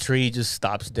tree just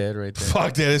stops dead right there.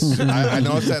 Fuck that. I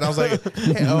noticed that. And I was like,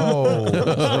 hey, oh,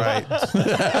 that's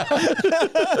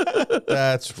right.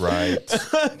 That's right.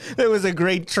 There was a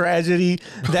great tragedy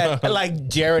that like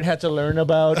Jared had to learn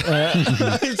about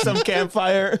some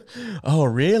campfire. Oh,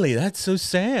 really? That's so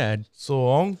sad.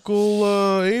 So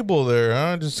Uncle Abel there,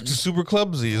 huh? Just super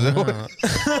clumsy. Is that what?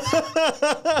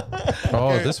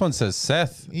 Oh, this one says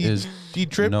Seth He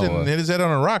tripped Noah. and hit his head on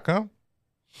a rock, huh?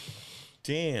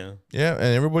 Damn. Yeah, and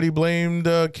everybody blamed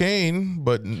Cain,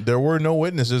 but there were no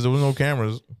witnesses. There was no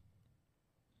cameras.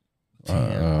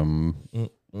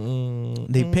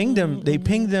 They pinged him. They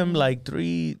pinged him like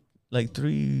three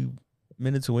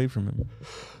minutes away from him.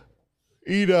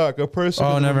 Enoch, a person.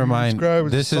 Oh, never mind. described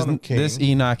as This the is son of Cain. this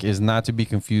Enoch is not to be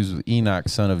confused with Enoch,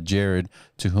 son of Jared,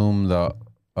 to whom the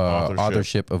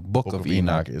authorship of Book of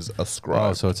Enoch. is Oh,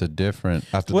 ascribed. so it's a different.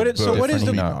 After What? the So what is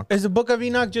birth the of Enoch. is the Book of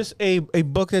Enoch just a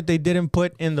book that they didn't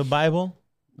put in the Bible?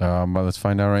 But let's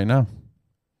find out right now.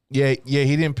 Yeah,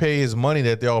 he didn't pay his money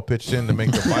that they all pitched in to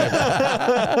make the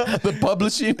Bible. The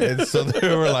publishing. And so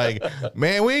they were like,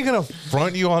 man, we ain't gonna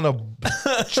front you on a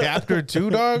chapter 2,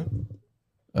 dog.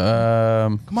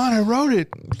 Come on, I wrote it.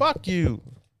 Fuck you.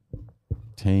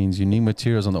 Contains unique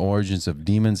materials on the origins of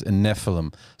demons and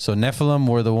Nephilim. So Nephilim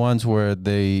were the ones where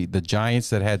the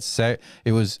giants that had sex.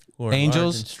 It was Who are large and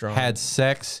angels strong. had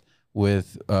sex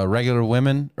with regular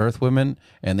women, earth women,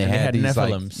 and they And they had had these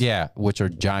Nephilims. which are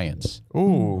giants.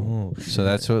 Ooh. So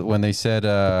that's what when they said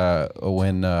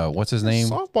what's his name?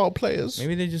 Softball players.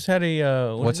 Maybe they just had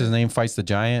a What's his name fights the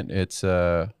giant? It's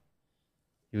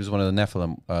he was one of the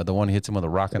Nephilim. The one who hits him with a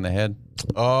rock in the head.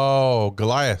 Oh,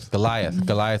 Goliath. Goliath.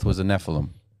 Goliath was a Nephilim.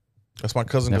 That's my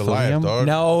cousin Nephilim? Goliath, dog.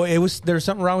 No, there's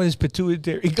something wrong with his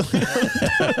pituitary gland.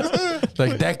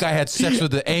 Like that guy had sex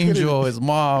with the angel, his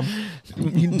mom.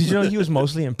 Did you know he was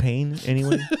mostly in pain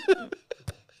anyway?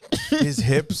 His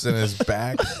hips and his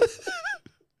back.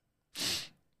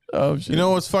 Oh shit! You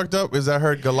know what's fucked up is I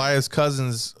heard Goliath's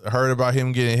cousins heard about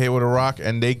him getting hit with a rock,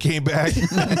 and they came back.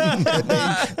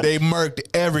 they murked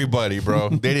everybody, bro.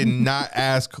 They did not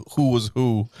ask who was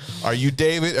who. Are you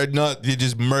David or not? They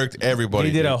just murked everybody.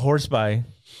 They did a horse buy.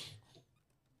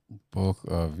 Book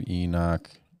of Enoch.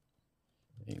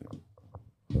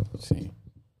 Let's see.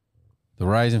 The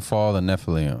rise and fall of the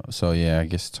Nephilim. So yeah, I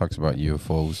guess it talks about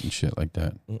UFOs and shit like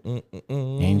that.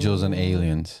 Angels and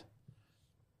aliens.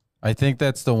 I think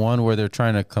that's the one where they're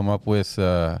trying to come up with.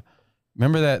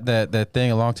 Remember that thing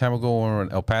a long time ago when we were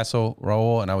in El Paso,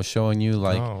 Raul, and I was showing you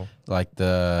like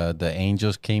the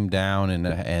angels came down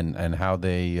and how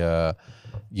they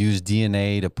use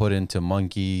DNA to put into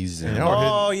monkeys. And,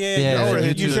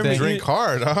 you should drink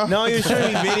hard, huh? No, you're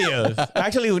showing me videos.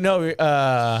 Actually,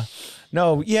 no.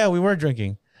 No, yeah, we were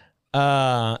drinking. He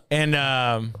was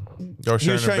showing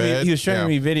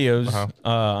me videos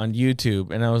on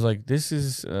YouTube, and I was like, "This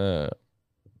is."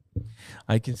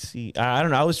 I can see. I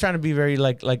don't know. I was trying to be very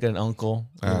like an uncle.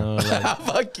 You know, like,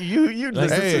 fuck you! You like,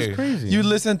 listen this is crazy. You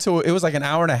listened to it. It was like an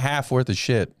hour and a half worth of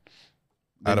shit.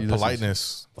 Out of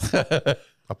politeness,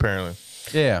 apparently.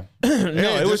 Yeah.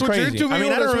 No, it was crazy. I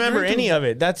mean, I don't remember any of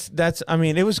it. That's. I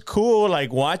mean, it was cool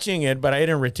like watching it, but I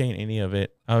didn't retain any of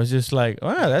it. I was just like,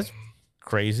 wow, that's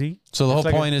crazy. So the whole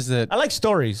point is that I like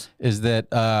stories. Is that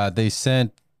they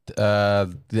sent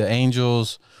the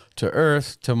angels to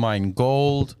Earth to mine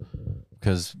gold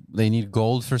because they need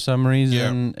gold for some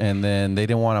reason, and then they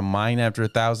didn't want to mine after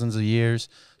thousands of years.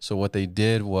 So what they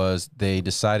did was they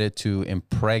decided to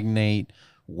impregnate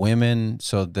women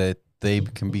so that they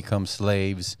can become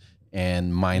slaves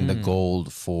and mine the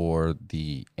gold for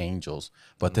the angels.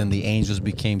 But then the angels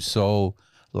became so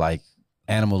like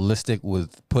animalistic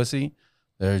with pussy.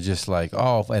 They're just like,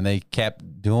 oh, and they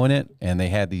kept doing it, and they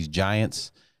had these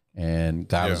giants, and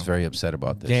God was very upset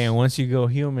about this. Damn, once you go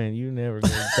human, you never go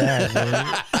back,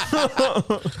 man.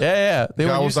 Yeah.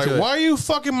 God was like, why are you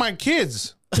fucking my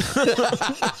kids?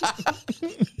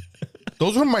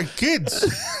 Those were my kids.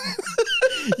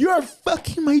 You are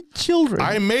fucking my children.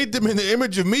 I made them in the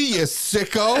image of me, you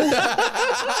sicko.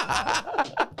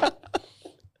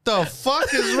 The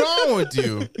fuck is wrong with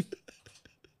you?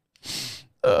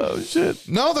 Oh, shit.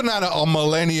 No, they're not a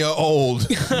millennia old.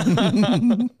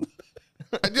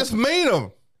 I just made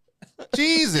them.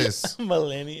 Jesus.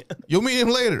 Millennia. You'll meet him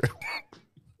later.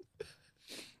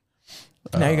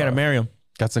 Now you got to marry him.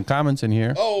 Got some comments in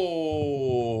here.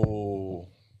 Oh.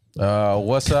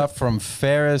 What's up from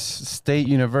Ferris State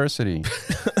University?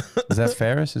 Is that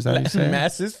Ferris? Is that how you say it?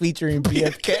 Masses featuring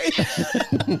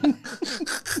PFK.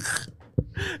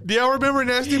 Do y'all remember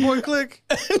Nasty Boy Click?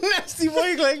 Nasty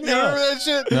Boy Click? You remember that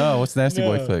shit? No, what's Nasty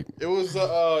Boy Click? It was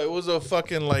a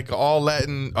fucking like all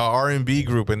Latin R&B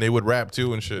group, and they would rap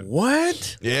too and shit.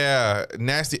 What? Yeah,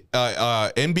 Nasty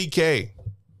NBK.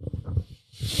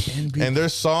 And their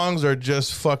songs are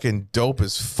just fucking dope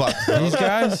as fuck. These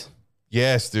guys?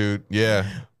 Yes, dude. Yeah.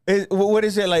 What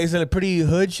is it like? Is it a pretty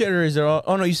hood shit, or is it all?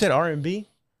 Oh no, you said R&B.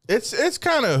 It's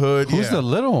kind of hood. Who's the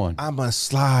little one? I'ma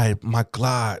slide my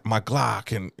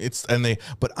Glock, and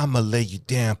but I'ma lay you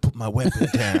down, put my weapon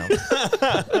down.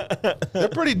 They're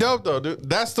pretty dope though, dude.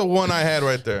 That's the one I had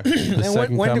right there.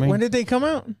 And when did they come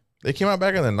out? They came out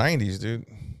back in the 90s, dude.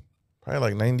 Probably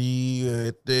like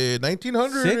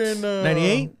 1900 and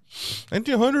 98?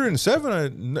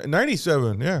 1907,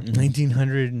 97, yeah.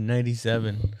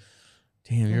 1997.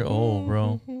 Damn, you're old,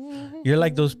 bro. You're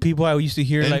like those people I used to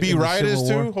hear. And like be Riders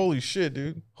too. Holy shit,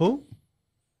 dude. Who?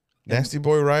 Nasty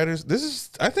Boy Riders.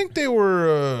 I think they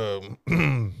were.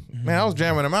 Man, I was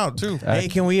jamming them out too. Hey,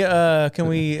 can we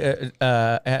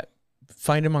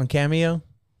find him on Cameo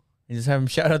and just have him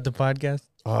shout out the podcast?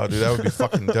 Oh, dude, that would be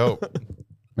fucking dope.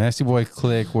 Nasty Boy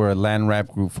Click were a Latin rap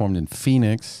group formed in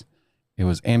Phoenix. It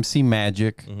was MC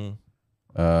Magic. He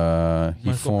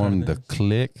formed the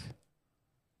Click.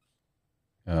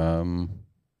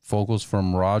 Vocals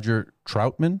from Roger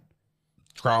Troutman.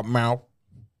 Troutmouth.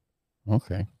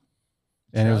 Okay.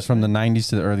 And it was from the 90s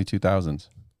to the early 2000s.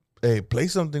 Hey, play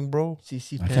something, bro. I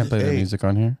can't play the music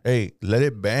on here. Hey, let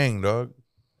it bang, dog.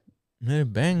 Let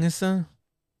it bang, son.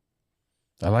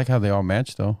 I like how they all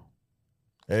match, though.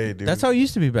 Hey, dude. That's how it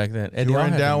used to be back then. You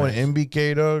ran down with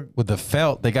MBK, dog. With the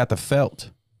felt. They got the felt.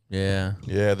 Yeah.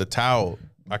 Yeah, the towel.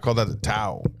 I call that the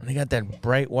towel. And they got that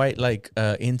bright white, like,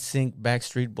 NSYNC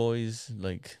Backstreet Boys,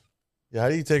 like. Yeah, how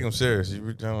do you take them serious? I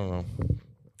don't know.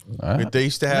 Right. They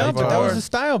used to have. No, but that was the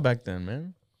style back then,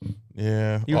 man.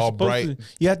 Yeah, all bright.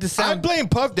 You had to sound. I blame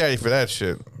Puff Daddy for that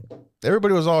shit.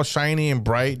 Everybody was all shiny and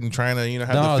bright and trying to,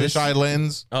 have the fisheye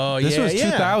lens. Oh, this was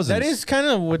 2000s. That is kind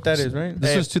of what that is, right?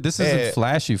 This isn't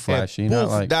flashy, Puff not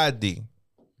like Daddy.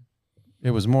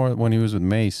 It was more when he was with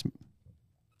Mace.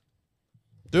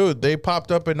 Dude, they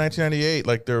popped up in 1998.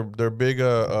 Like their big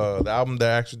the album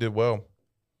that actually did well.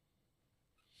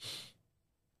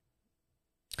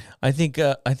 I think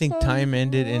time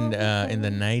ended in the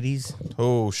 90s.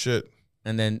 Oh shit.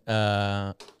 And then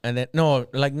no,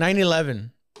 like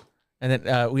 9/11. And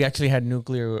then we actually had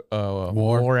nuclear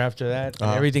war after that.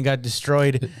 And everything got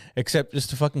destroyed except just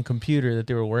the fucking computer that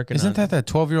they were working on. Isn't that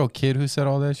 12-year-old kid who said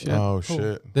all that shit? Oh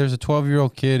shit. There's a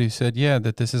 12-year-old kid who said, yeah,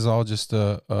 that this is all just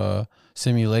a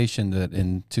simulation, that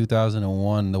in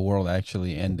 2001 the world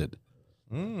actually ended.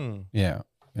 Yeah.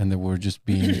 And that we're just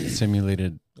being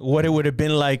simulated. What it would have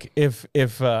been like if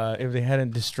they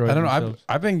hadn't destroyed. I don't know. themselves.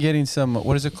 I've been getting some.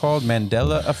 What is it called?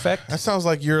 Mandela effect. That sounds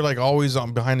like you're like always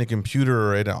on behind a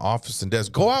computer or at an office and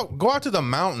desk. Go out to the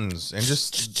mountains and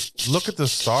just look at the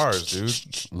stars, dude.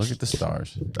 Look at the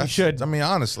stars. You should. I mean,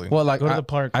 honestly. Well, like Go to the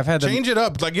park. I've had change it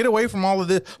up. Like get away from all of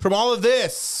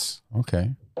this.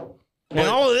 Okay. And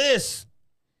all of this.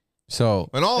 So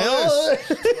And all of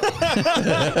this.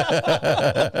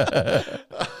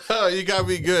 Oh, you got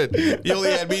me good. You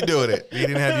only had me doing it. He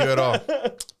didn't have you at all.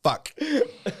 Fuck.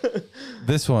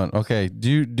 this one. Okay. Do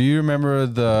you remember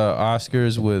the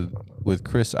Oscars with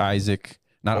Chris Isaac?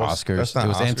 Not Oscars. that's not It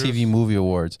was Oscars. MTV Movie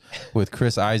Awards with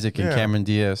Chris Isaac and Yeah. Cameron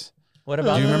Diaz. What Do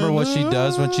about you remember what she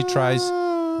does when she tries?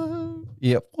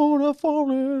 Yep. Wanna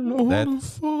fall in love.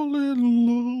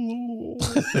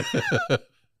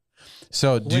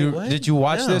 So what? did you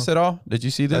watch No. this at all? Did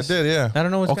you see I this? did, yeah. I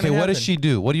don't know what's Okay, gonna what does happen. she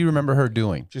do? What do you remember her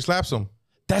doing? She slaps him.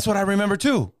 That's what I remember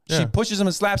too. She Yeah. pushes him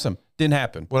and slaps him. Didn't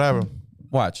happen. What happened?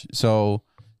 Watch. So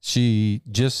he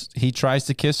tries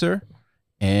to kiss her,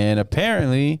 and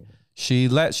apparently she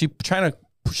trying to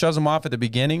shoves him off at the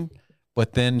beginning,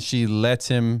 but then she lets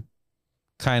him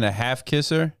kind of half kiss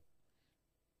her.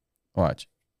 Watch.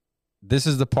 This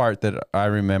is the part that I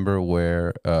remember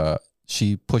where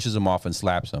she pushes him off and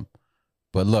slaps him.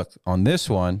 But look, on this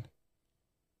one,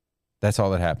 that's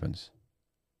all that happens.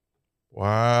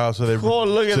 Wow. So they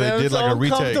look at so that. they did It's like a so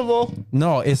retake. comfortable.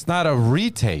 No, it's not a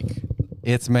retake.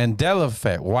 It's Mandela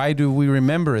effect. Why do we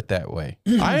remember it that way?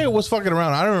 I was fucking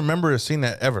around. I don't remember seeing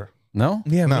that ever. No?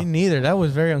 Yeah, No. me neither. That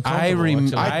was very uncomfortable.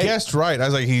 actually. I guessed right. I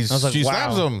was like, I was like, she wow.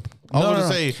 slaps him. I was No, gonna no.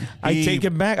 say I take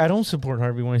it back. I don't support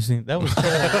Harvey Weinstein. That was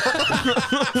terrible.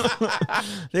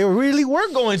 They really were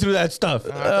going through that stuff. I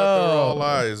thought they were all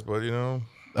lies, but you know.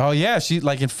 Oh yeah, she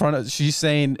like in front of. She's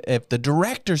saying if the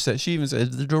director says. She even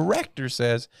says the director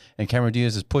says, and Cameron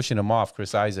Diaz is pushing him off,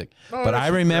 Chris Isaac. No, but no, I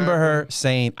she remember grabbed her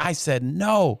saying, "I said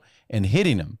no," and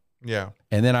hitting him. Yeah.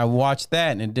 And then I watched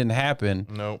that, and it didn't happen.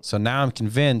 No. So now I'm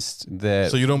convinced that.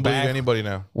 So you don't believe back anybody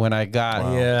now? When I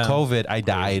got Yeah. COVID, I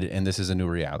died, and this is a new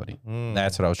reality.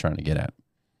 That's what I was trying to get at.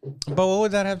 But what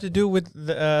would that have to do with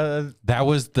the? That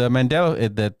was the Mandela,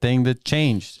 the thing that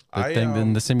changed, the I, thing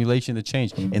in the simulation that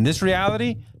changed. In this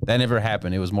reality, that never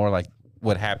happened. It was more like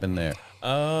what happened there,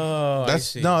 Oh, I That's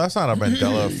see. no, that's not a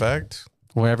Mandela effect.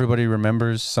 where everybody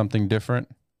remembers something different.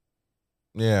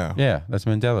 Yeah. Yeah, that's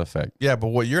Mandela effect. Yeah, but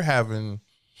what you're having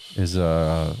Is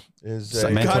is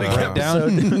mental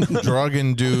breakdown. drug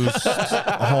induced,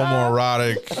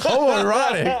 homoerotic.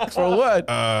 Homoerotic for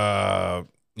what?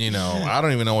 You know, I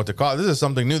don't even know what to call it. This is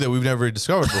something new that we've never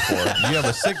discovered before. You have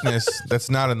a sickness that's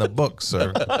not in the book,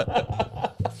 sir.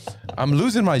 I'm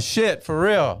losing my shit for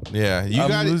real. Yeah, you I'm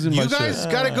got losing you my guys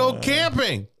shit. got to go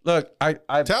camping. Look, I'm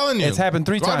Telling you, it's happened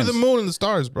 3 Go times. to the moon and the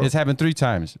stars, bro. It's happened 3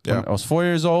 times. Yeah. When I was 4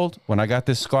 years old, when I got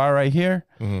this scar right here,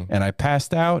 and I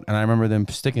passed out, and I remember them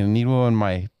sticking a needle in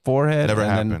my forehead. Never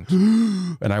and happened.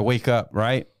 Then, and I wake up,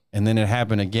 right? And then it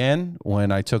happened again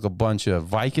when I took a bunch of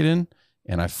Vicodin,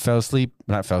 and I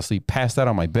passed out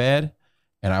on my bed,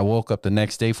 and I woke up the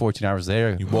next day, 14 hours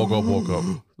later. You woke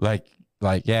up.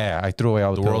 Like, yeah, I threw away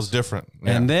all the The world's pills. different.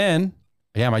 Yeah. And then,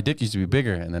 yeah, my dick used to be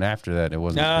bigger, and then after that, it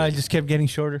wasn't. I as big. just kept getting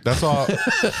shorter. that's all.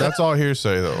 That's all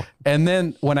hearsay, though. And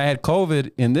then when I had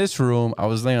COVID in this room, I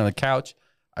was laying on the couch.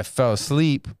 I fell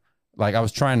asleep. Like I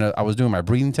was doing my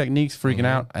breathing techniques, freaking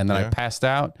out. And then I Yeah. passed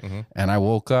out and I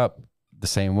woke up the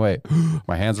same way.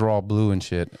 My hands were all blue and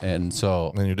shit. And so,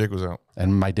 And then your dick was out.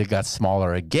 and my dick got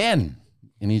smaller again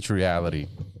in each reality.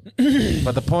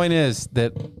 But the point is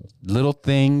that little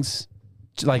things,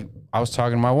 like I was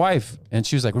talking to my wife and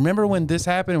she was like, remember when this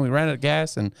happened and we ran out of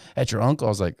gas and at your uncle? I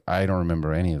was like, I don't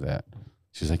remember any of that.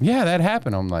 She's like, yeah, that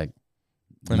happened. I'm like,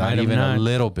 might not have even not. a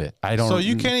little bit. I don't. So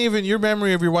you can't even. Your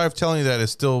memory of your wife telling you that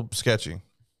is still sketchy.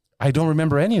 I don't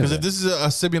remember any of Because it. if this is a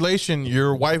simulation,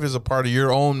 your wife is a part of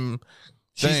your own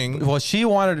thing. Well, she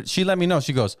let me know.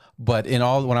 She goes, but when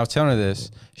I was telling her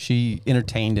this, she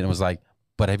entertained and was like,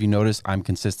 but have you noticed I'm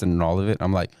consistent in all of it?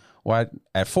 I'm like, Well,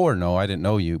 at 4, no, I didn't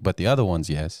know you, but the other ones,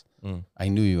 yes, I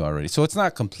knew you already. So it's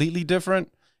not completely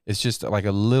different. It's just like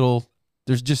a little.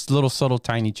 There's just little subtle,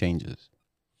 tiny changes.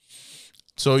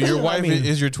 So your wife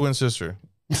is your twin sister.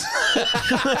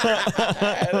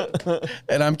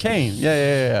 And I'm Kane.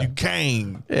 Yeah. You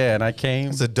Kane. Yeah, and I came.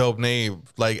 It's a dope name.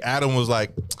 Like Adam was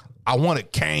like, I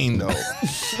wanted Kane though.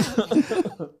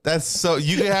 That's so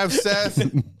you can have Seth.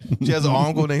 She has an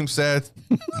uncle named Seth.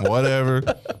 Whatever.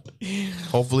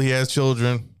 Hopefully he has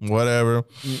children. Whatever.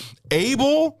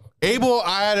 Abel,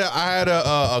 I had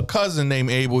a cousin named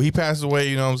Abel. He passed away,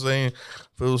 you know what I'm saying?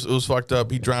 It was fucked up.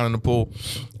 He drowned in the pool.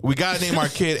 We gotta name our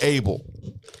kid Abel.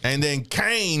 And then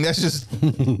Kane, that's just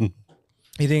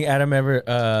You think Adam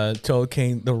ever told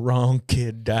Kane the wrong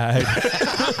kid died?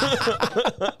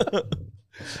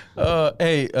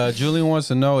 Hey, Julian wants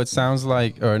to know. It sounds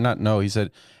like, or not? No, he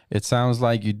said it sounds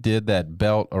like you did that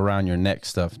belt around your neck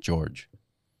stuff, George.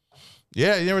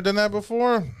 Yeah, you never done that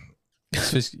before?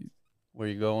 It's just where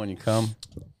you go when you come.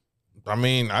 I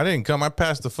mean, I didn't come. I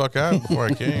passed the fuck out before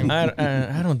I came.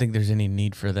 I don't think there's any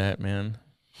need for that, man.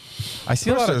 I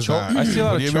see a lot of choking. I see a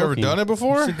lot of choking. choking. You ever done it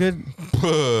before? It's a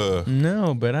good.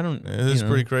 No, but I don't. It's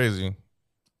pretty crazy.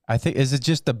 I think, is it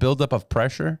just the buildup of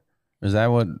pressure? Or is that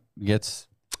what gets?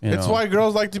 It's why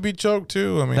girls like to be choked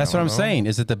too. I mean, that's what I'm saying.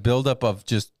 Is it the buildup of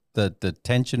just the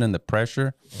tension and the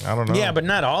pressure? I don't know. Yeah, but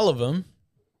not all of them.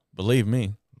 Believe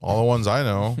me. All the ones I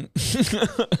know.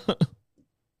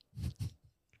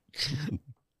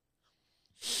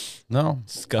 No,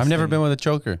 Disgusting. I've never been with a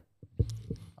choker.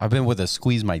 I've been with a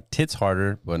squeeze my tits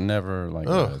harder, but never like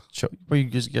a choke. Where you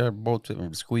just get both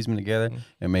squeeze them together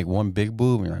and make one big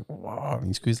boob. And you're like, wow, and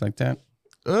you squeeze like that.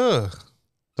 Ugh.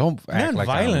 Don't act Not like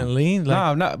violently.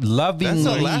 No, not lovingly.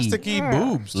 That's elasticy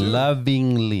boobs, too.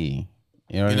 Lovingly.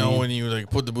 You know what I mean? When you like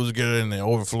put the boobs together and they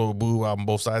overflow boob out on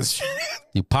both sides.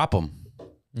 You pop them.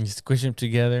 You squish them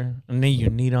together and then you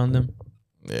knead on them.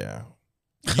 Yeah.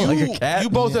 Like a cat? You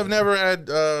both have never had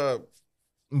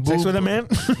Sex with a man?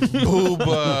 boob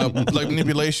like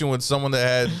manipulation with someone that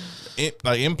had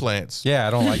like implants. Yeah, I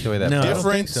don't like the way that No. feels.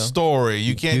 Different story.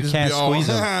 You can't just can't be all squeeze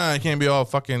 'em. you can't be all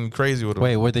fucking crazy with them.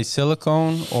 Wait, were they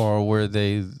silicone or were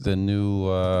they the new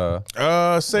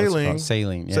saline.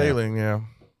 saline? Yeah. Saline, yeah.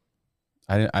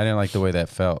 I didn't like the way that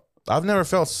felt. I've never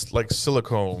felt like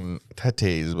silicone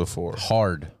tetes before.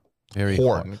 Hard. Very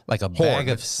Hard. hard. Like a bag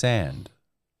of sand.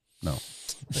 No.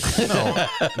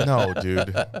 No,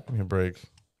 dude. Give me a break.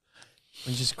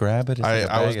 You just grab it.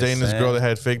 I was dating this girl that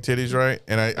had fake titties, right?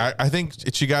 And I think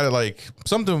she got it like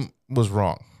something was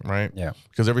wrong, right? Yeah.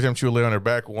 Because every time she would lay on her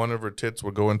back, one of her tits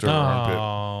would go into her armpit.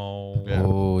 Oh. Yeah.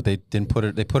 Oh, they didn't put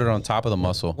it. They put it on top of the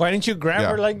muscle. Why didn't you grab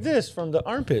Yeah. her like this from the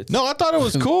armpits? No, I thought it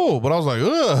was cool, but I was like,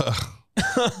 ugh.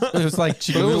 It was like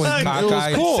she It was, was it was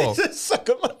cockeyed. cool. Suck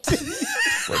on my titty.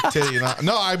 Like, titty,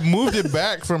 no, I moved it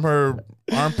back from her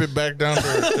armpit back down to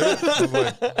her tit. I was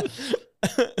like,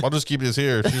 I'll just keep this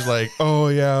here. She's like, oh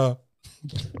yeah.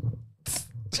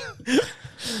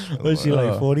 Was she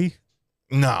like 40?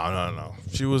 No.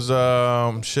 She was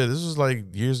shit. This was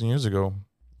like years and years ago.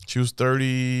 She was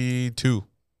 32.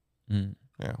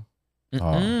 Yeah.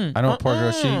 I know poor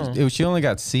girl. She only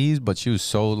got C's, but she was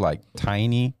so like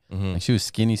tiny. Like she was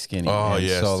skinny. Oh, and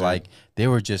yes, so dude. like they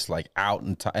were just like out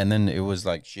and then it was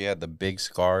like she had the big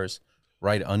scars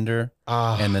right under,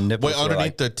 and the nipples. Wait, were, underneath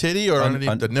like, the titty or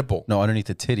underneath the nipple? No, underneath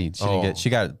the titty. She didn't get. She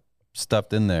got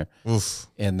stuffed in there. Oof.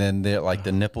 And then they like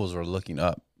the nipples were looking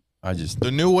up. I just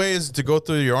The new way is to go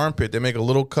through your armpit. They make a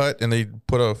little cut and they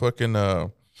put a fucking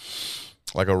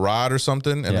like a rod or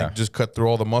something, and Yeah. they just cut through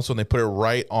all the muscle and they put it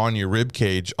right on your rib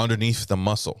cage underneath the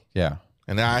muscle. yeah.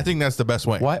 And I think that's the best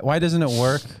way. Why doesn't it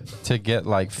work to get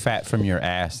like fat from your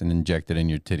ass and inject it in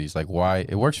your titties? Like why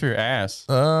it works for your ass?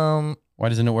 Why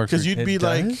doesn't it work? Because for you'd It be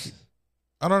like, does?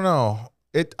 I don't know.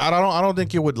 I don't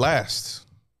think it would last.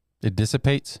 it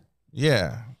dissipates?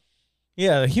 Yeah.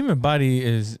 Yeah, the human body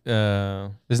is Isn't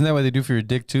that what they do for your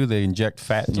dick too? They inject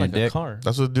fat in your like a dick. car.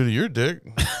 That's what it do to your dick.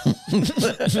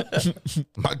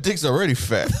 My dick's already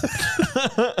fat.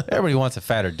 Everybody wants a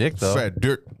fatter dick though. Fat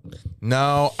dirt.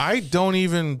 No, I don't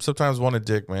even sometimes want a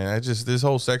dick, man. I just, this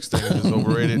whole sex thing is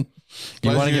overrated. You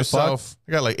Pleasure want to get yourself.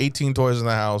 I got like 18 toys in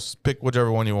the house. Pick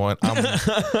whichever one you want.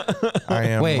 I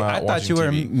am. Wait, I thought watching you were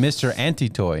TV. Mr.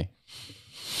 Anti-Toy.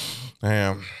 I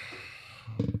am.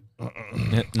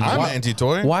 I'm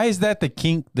anti-toy. Why is that the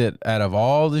kink that out of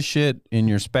all the shit in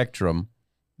your spectrum,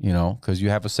 you know, because you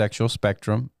have a sexual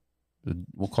spectrum,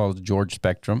 we'll call it the George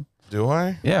spectrum. Do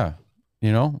I? Yeah.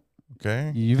 You know,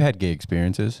 Okay. you've had gay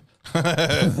experiences. What?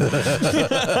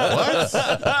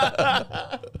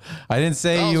 I didn't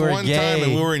say That you was were one gay. time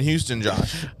and we were in Houston,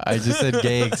 Josh. I just said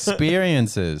gay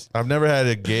experiences. I've never had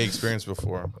a gay experience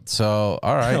before. So,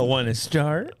 all right. I want to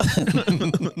start.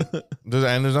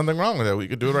 There's nothing wrong with that. We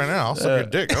could do it right now. I'll suck your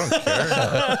dick. I don't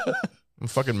care. I'm a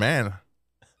fucking man.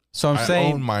 So I'm I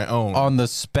saying own my own. on the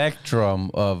spectrum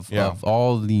of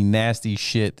all the nasty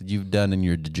shit that you've done in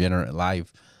your degenerate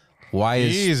life, why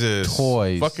is Jesus.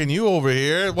 toys? Fucking you over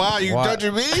here. Wow, you Why-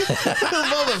 judging me?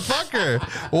 Motherfucker.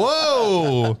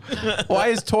 Whoa. Why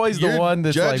is toys the You're one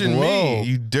that's like, judging whoa? me,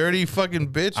 you dirty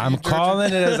fucking bitch. I'm You judging-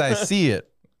 calling it as I see it.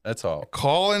 That's all.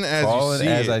 Calling as Calling you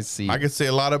see as it. I see I it. could say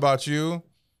a lot about you,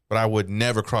 but I would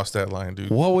never cross that line, dude.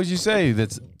 What would you say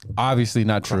that's obviously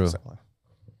not true? Cross that line.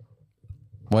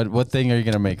 What thing are you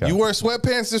gonna make up? You wear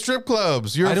sweatpants to strip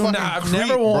clubs. You're I a do fucking not- I've creep,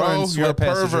 never worn bro. You're a sweatpants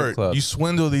to strip pervert. clubs. You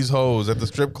swindle these hoes at the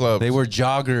strip clubs. They were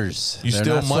joggers. You They're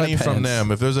steal not money from sweatpants.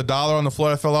 them. If there's $1 on the floor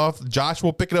that fell off, Josh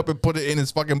will pick it up and put it in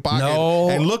his fucking pocket No.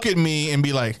 and look at me and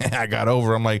be like, I got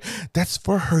over. I'm like, that's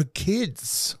for her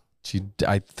kids.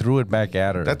 I threw it back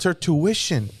at her. That's her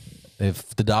tuition.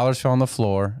 If the dollars fell on the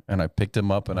floor and I picked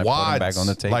them up and I put them back on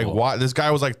the table. Like what? This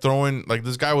guy was like throwing, like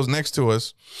this guy was next to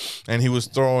us and he was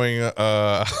throwing money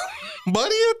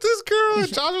at this girl and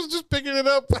Josh was just picking it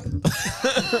up.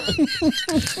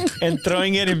 And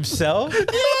throwing it himself?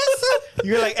 Yes.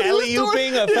 You're like He was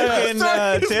alley-ooping a throwing- fucking he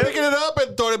was tip? picking it up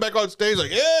and throwing it back on stage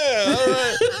like, yeah, all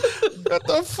right. What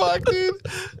the fuck, dude?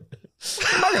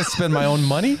 I'm not gonna spend my own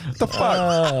money. What the fuck?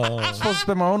 I'm supposed to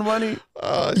spend my own money?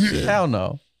 Oh, shit. Hell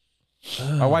no.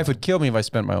 My wife would kill me if I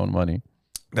spent my own money.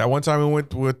 That one time we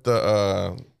went with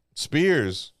the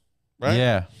Spears,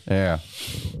 right? Yeah.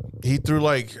 He threw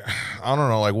like, I don't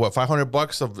know, like what,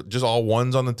 $500 of just all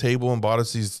ones on the table and bought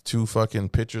us these 2 fucking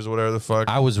pitchers or whatever the fuck.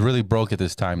 I was really broke at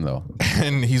this time though.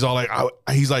 And he's all like,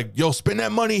 he's like, yo, spend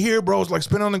that money here, bro. It's like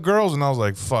spend on the girls. And I was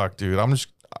like, fuck, dude,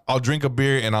 I'll drink a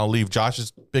beer and I'll leave. Josh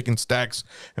is picking stacks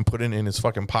and put it in his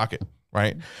fucking pocket.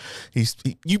 Right?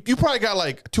 You probably got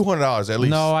like $200 at least.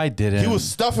 No, I didn't. He was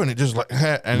stuffing it just like,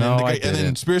 and No, then I and then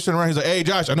didn't. Spears turned around. He's like, "Hey,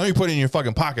 Josh, I know you put it in your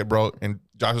fucking pocket, bro." And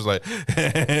Josh was like,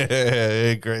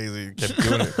 "Hey, crazy." Kept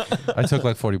doing it. I took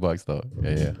like $40 though.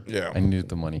 Yeah. I needed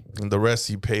the money. And the rest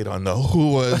he paid on the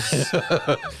who was.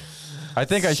 I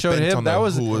think I showed Spent on him. the That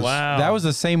was who was. Wow. that was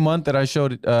the same month that I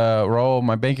showed Raul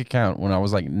my bank account when I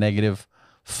was like negative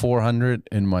 400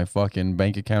 in my fucking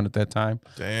bank account at that time.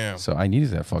 Damn. So I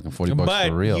needed that fucking $40 But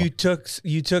for real. you took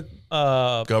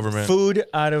Government. food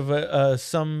out of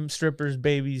some stripper's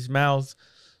baby's mouth.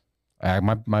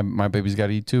 My baby's got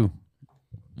to eat too.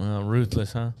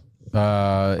 Ruthless, huh?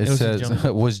 It was a says,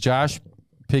 jungle. was Josh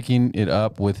picking it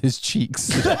up with his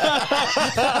cheeks?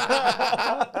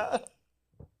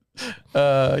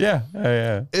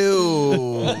 Yeah.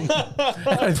 Ew.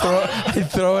 I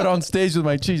throw it on stage with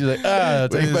my cheeks. Like,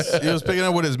 take my- He was picking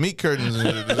up with his meat curtains. And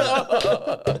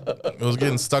it was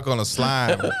getting stuck on a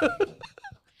slime.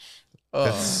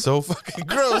 That's so fucking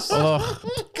gross.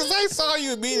 Because I saw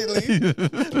you immediately.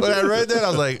 When I read that, I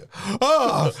was like,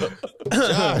 oh,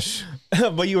 Josh.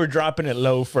 But you were dropping it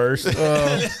low first.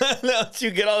 Once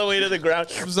you get all the way to the ground.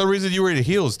 For some reason, you were in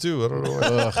heels, too. I don't know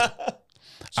why.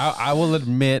 I will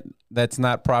admit that's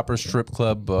not proper strip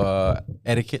club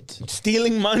etiquette.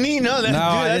 Stealing money? No, I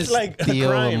that's didn't like a steal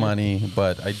the crime. money,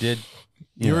 but I did.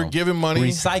 You were know, giving money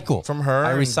recycle from her.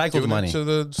 I and recycled giving it money. to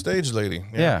the stage lady.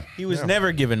 Yeah, He was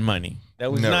never given money.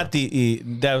 That was Never. not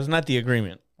the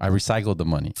agreement. I recycled the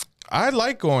money. I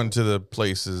like going to the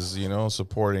places,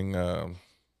 supporting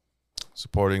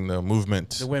the movement,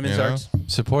 The women's arts.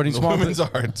 Supporting the small women's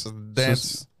arts,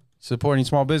 dance, supporting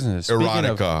small businesses. Speaking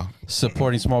of erotica.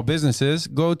 supporting small businesses,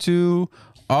 go to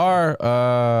our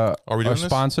we doing our this?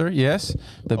 sponsor. Yes,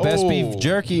 the best Oh. beef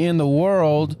jerky in the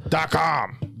world.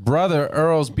 .com. Brother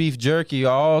Earl's Beef Jerky,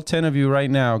 all 10 of you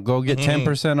right now, go get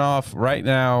 10% off right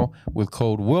now with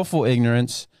code Willful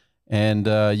Ignorance, and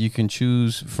you can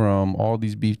choose from all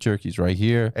these beef jerkies right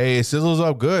here Hey, it sizzles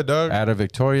up good, dog. out of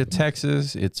Victoria,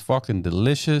 Texas. It's fucking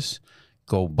delicious.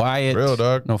 Go buy it. Real,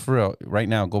 dog. No, for real. Right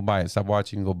now, go buy it. Stop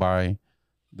watching, go buy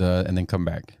and then come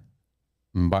back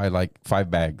and buy like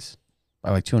 5 bags. Buy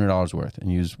like $200 worth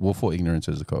and use Willful Ignorance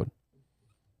as the code.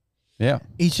 Yeah.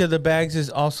 Each of the bags is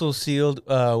also sealed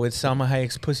with Salma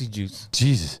Hayek's pussy juice.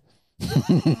 Jesus.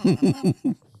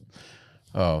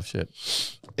 Oh, shit.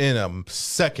 In a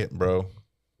second, bro.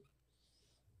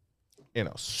 In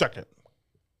a second.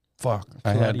 Fuck.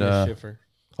 I had Claudia Schiffer.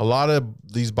 A lot of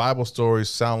these Bible stories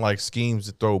sound like schemes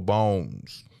to throw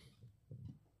bones.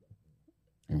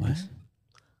 What?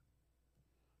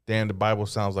 Damn, the Bible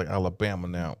sounds like Alabama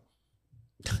now.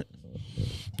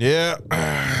 Yeah.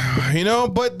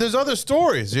 But there's other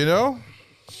stories,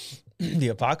 The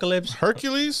apocalypse?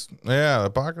 Hercules? Yeah,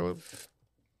 apocalypse.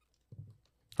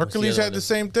 Hercules had the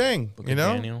same thing, you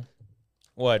know? Daniel.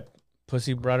 What?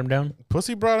 Pussy brought him down?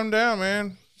 Pussy brought him down,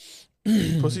 man.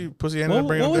 Pussy ended up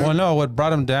bringing him down. Well, no, what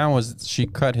brought him down was she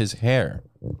cut his hair.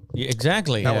 Yeah,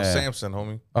 exactly. That was Samson,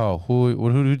 homie. Oh,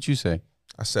 who did you say?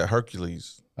 I said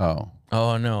Hercules. Oh.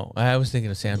 Oh, no. I was thinking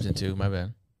of Samson, too. My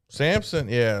bad. Samson,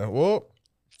 yeah. Well,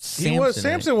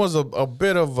 Samson was a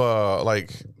bit of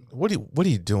like, what are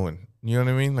you doing? You know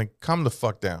what I mean? Like, calm the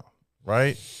fuck down,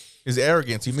 right? His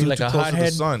arrogance. He made like too a close to the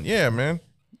hothead? sun. Yeah, man.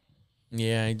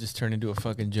 Yeah, he just turned into a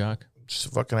fucking jock. Just a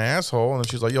fucking asshole. And then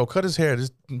she's like, yo, cut his hair.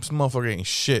 This motherfucker ain't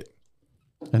shit.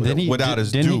 And then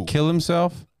didn't he kill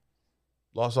himself?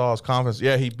 Lost all his confidence.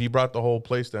 Yeah, he brought the whole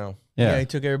place down. Yeah, he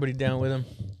took everybody down with him.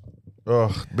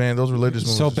 Oh, man, those religious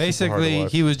movies. So are super hard to basically,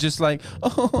 watch. he was just like,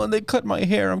 oh, they cut my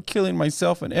hair. I'm killing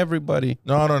myself and everybody.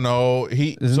 No. Isn't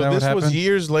that what This was happened?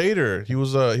 years later. He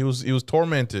was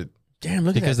tormented. Damn,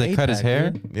 look Because at that. they cut his hair?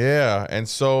 Dude. Yeah, and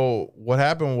so what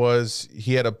happened was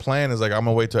he had a plan. Is like, I'm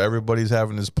gonna wait till everybody's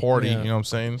having this party. Yeah. You know what I'm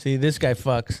saying? See, this guy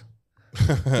fucks.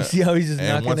 You see how he's just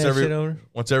And knocking that shit over?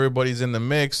 Once everybody's in the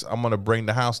mix, I'm gonna bring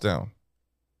the house down.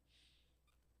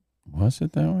 Was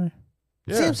it that way?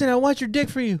 Yeah. Samson, I want your dick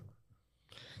for you.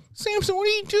 Samson, what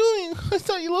are you doing? I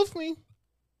thought you loved me.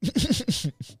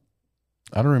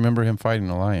 I don't remember him fighting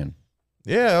a lion.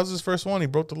 Yeah, that was his first one. He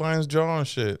broke the lion's jaw and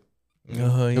shit.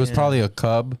 Oh, It was probably a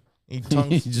cub. He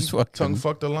tongue fucking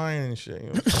fucked the lion and shit.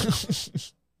 You know?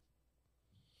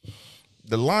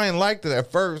 The lion liked it at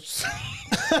first.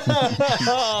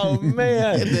 Oh,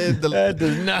 man. That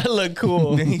does not look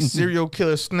cool. Then he serial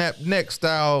killer snap neck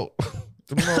style.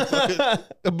 the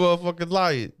motherfucking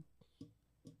lion.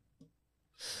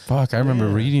 Fuck, I remember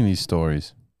reading these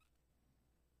stories.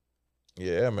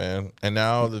 Yeah, man. And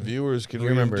now the viewers can You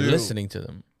remember really listening to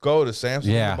them. go to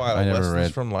Samson Yeah, in the Bible, I never Lessons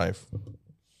read. from Life.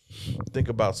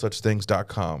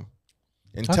 Thinkaboutssuchthings.com.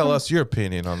 And How tell come- us your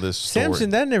opinion on this story. Samson,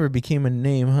 that never became a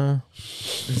name, huh?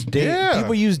 It's Yeah.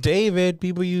 People use David.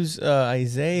 People use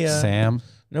Isaiah. Sam.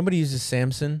 Nobody uses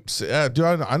Samson. Dude,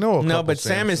 I know a No, couple but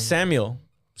Sam is Samsons.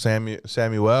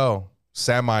 Samuel.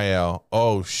 Samael.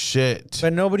 Oh, shit.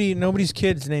 But nobody's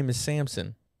kid's name is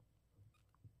Samson.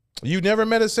 You never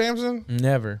met a Samson?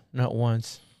 Never. Not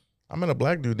once. I met a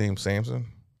black dude named Samson.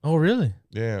 Oh, really?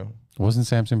 Yeah. Wasn't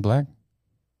Samson black?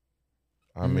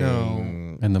 I No.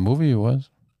 mean, In the movie, it was.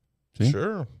 See?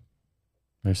 sure.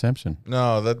 There's Samson.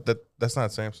 No, that's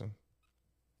not Samson.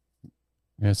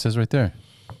 Yeah, it says right there.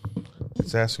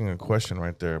 It's asking a question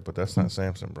right there, but that's not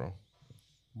Samson, bro.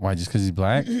 Why? Just because he's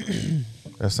black?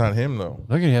 That's not him, though.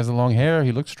 Look, he has the long hair.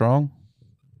 He looks strong.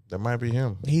 That might be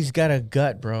him. He's got a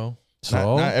gut, bro.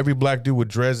 So Not every black dude with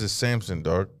dreads is Samson,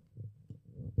 dog.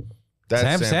 That's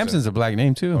Samson. Samson's a black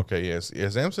name too. Okay, yes. Yeah,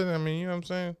 Samson, I mean, you know what I'm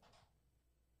saying?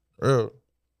 Real.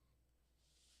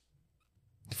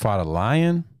 Fought a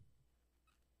lion.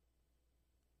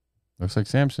 Looks like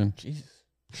Samson. Jesus.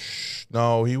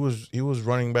 No, he was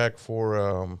running back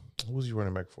for who was he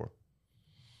running back for?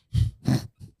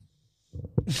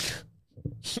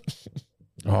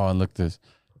 Oh, and look this.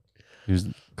 He was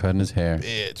cutting his hair,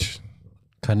 Bitch.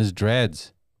 cutting his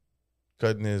dreads.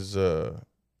 Cutting his the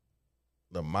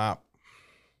mop.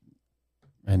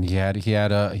 And he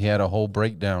had a whole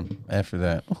breakdown after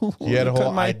that. He had a Cut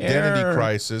whole my identity hair.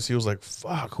 crisis. He was like,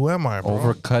 fuck, who am I, bro?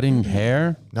 Over cutting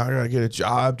hair. Now I gotta get a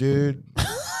job, dude.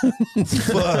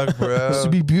 Fuck, bro. This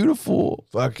would be beautiful.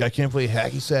 Fuck, I can't play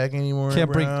hacky sack anymore.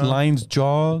 Can't break bro. lions'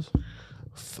 jaws.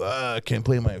 Fuck, can't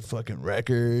play my fucking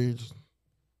records.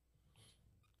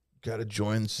 Gotta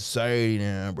join society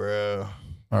now, bro.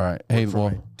 All right. Hey, For my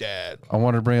well, dad. I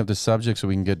wanted to bring up the subject so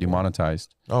we can get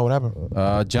demonetized. Oh, what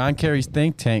happened? John Kerry's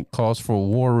think tank calls for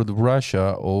war with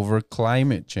Russia over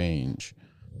climate change.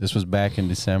 This was back in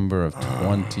December of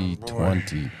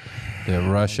 2020. That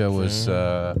Russia was,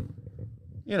 Yeah.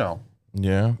 they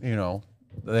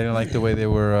didn't like the way they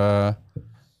were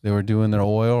doing their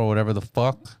oil or whatever the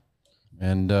fuck.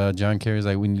 And John Kerry's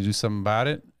like, we need to do something about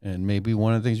it. And maybe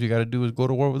one of the things we got to do is go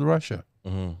to war with Russia.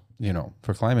 Mm-hmm.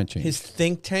 For climate change. His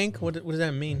think tank? What does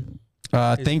that mean?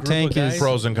 Think group tank of is guys?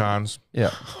 Pros and cons.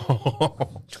 yeah.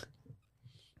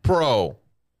 Pro.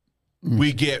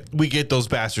 We get those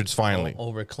bastards finally.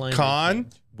 Over climate. Con,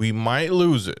 we might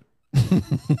lose it.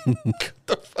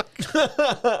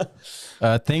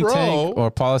 Think Bro. Tank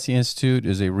or Policy Institute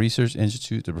is a research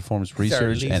institute that performs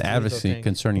research least and lethal advocacy thing.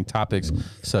 concerning topics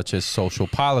such as social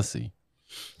policy.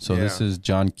 So this Yeah. is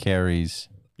John Kerry's.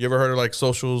 You ever heard of like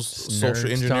social Nerds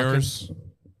engineers?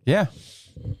 Yeah.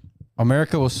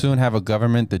 America will soon have a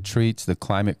government that treats the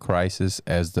climate crisis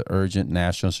as the urgent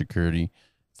national security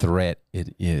threat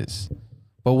it is.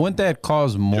 But wouldn't that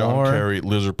cause more? John Kerry,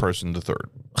 lizard person the third.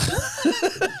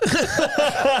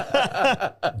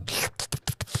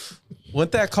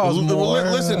 Wouldn't that cause more?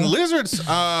 Listen, lizards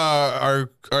are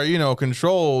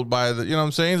controlled by the, you know what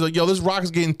I'm saying? It's like, yo, this rock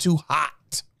is getting too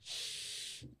hot.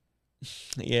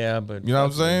 Yeah, but you know what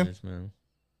I'm saying? Lizards, man.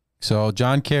 So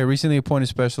John Kerry, recently appointed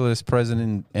specialist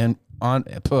president and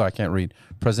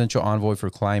presidential envoy for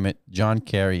climate, John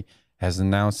Kerry has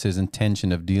announced his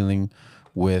intention of dealing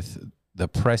with the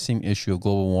pressing issue of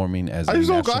global warming as a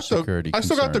national security concern. I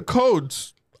still got the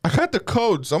codes. I got the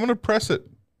codes. I'm gonna press it.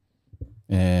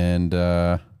 And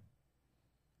let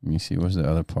me see. Where's the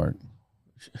other part?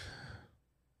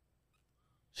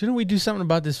 Shouldn't we do something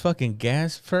about this fucking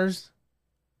gas first?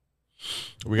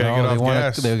 We gotta get off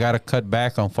gas. They gotta cut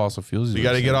back on fossil fuels. We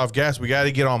gotta get off gas. We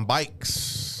gotta get on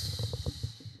bikes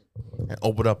and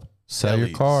open up. Sell your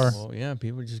car. Well, yeah,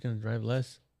 people are just gonna drive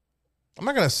less. I'm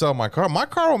not gonna sell my car. My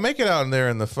car will make it out in there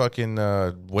in the fucking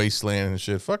wasteland and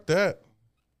shit. Fuck that.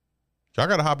 Y'all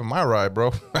gotta hop in my ride,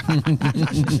 bro.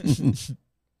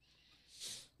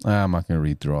 I'm not gonna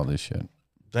read through all this shit.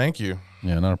 Thank you.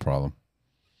 Yeah, not a problem.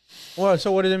 Well,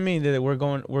 so what does it mean that we're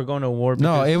going to war?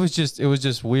 No, it was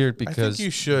just weird because I think you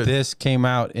should. This came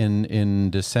out in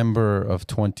December of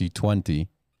 2020.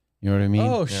 You know what I mean?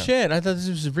 Oh shit! I thought this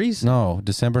was recent. No,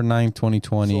 December 9th,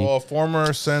 2020. So a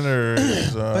former senator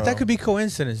is, but that could be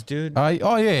coincidence, dude.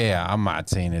 Yeah. I'm not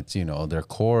saying it's they're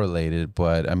correlated,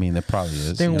 but I mean it probably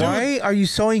is. Then why are you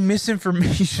sowing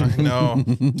misinformation? No,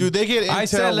 dude, they get intel I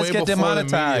said let's way get before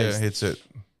demonetized. the media hits it.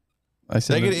 I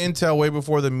said They get intel way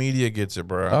before the media gets it,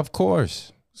 bro. Of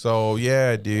course. So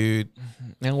yeah, dude.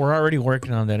 And we're already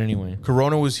working on that anyway.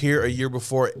 Corona was here a year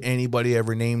before anybody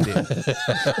ever named it.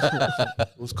 It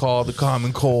was called the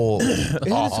common cold. Isn't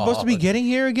it supposed to be getting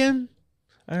here again?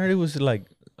 I heard it was like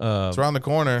it's around the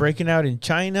corner. Breaking out in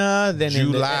China, then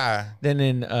July. in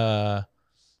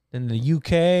the UK.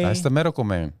 That's the medical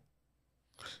man.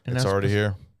 And It's already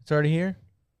here. It's already here.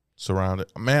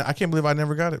 Surrounded. Man, I can't believe I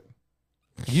never got it.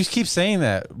 You keep saying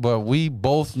that, but we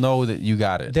both know that you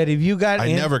got it. That if you got,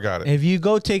 I never got it. If you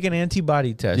go take an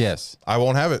antibody test, Yes. I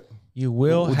won't have it. you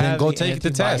will Well, have. then go the take the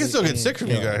antibody. test. I can still get sick from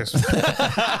you guys.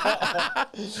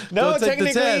 No, Go take the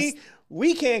technically, test.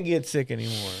 we can't get sick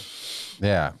anymore.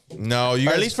 Yeah. No, you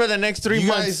Or guys. at least for the next 3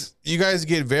 months. You guys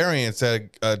get variants that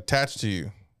attached to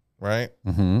you, right?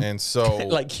 Mm-hmm. And so,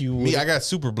 Like you me, would. I got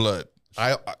super blood.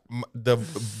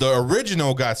 The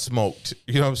original got smoked.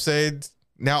 You know what I'm saying?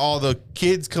 Now all the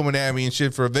kids coming at me and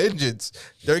shit for vengeance,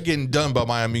 they're getting done by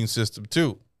my immune system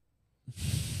too.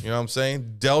 You know what I'm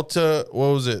saying? Delta, what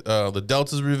was it? The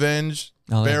Delta's revenge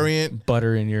variant,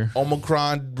 Butter in your.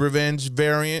 Omicron revenge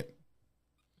variant.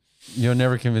 You'll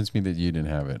never convince me that you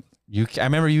didn't have it. I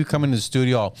remember you coming to the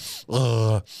studio.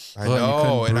 All, I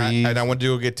know, and I wanted to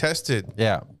go get tested,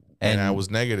 yeah, and I was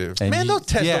negative. and Man, you- those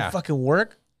tests yeah. don't fucking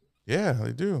work. Yeah,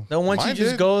 they do. No, once you Mine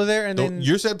just did. go there and then.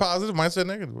 Yours said positive, mine said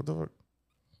negative. What the fuck?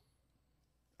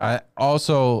 I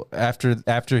also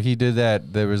after he did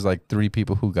that, there was like 3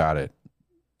 people who got it.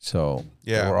 So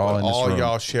Yeah, we're all in this room.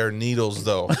 y'all share needles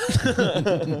though.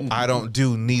 I don't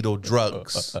do needle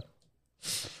drugs.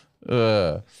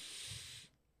 Yeah,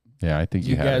 I think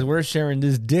you, You had guys it. were sharing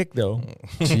this dick though.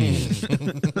 Jeez,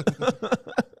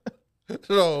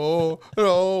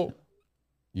 No,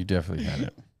 you definitely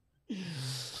had it.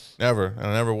 never, and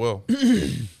I never will.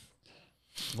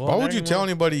 Well, Why would not you tell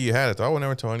anymore. anybody you had it? Though? I would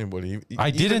never tell anybody.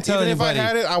 I didn't tell even anybody. If I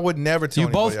had it, I would never tell You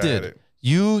anybody both I had did. it.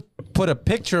 You put a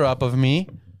picture up of me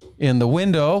in the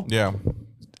window, Yeah,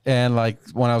 and like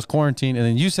when I was quarantined, and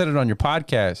then you said it on your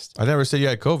podcast. I never said you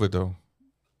had COVID though.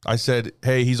 I said,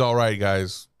 "Hey, he's all right,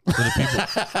 guys." For the people,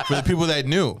 for the people that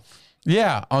knew.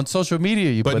 Yeah, on social media,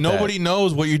 you. But put nobody that.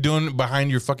 knows what you're doing behind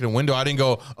your fucking window. I didn't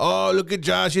go, "Oh, look at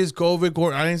Josh, his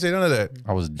COVID." I didn't say none of that.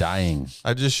 I was dying.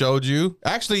 I just showed you.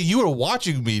 Actually, you were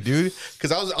watching me, dude,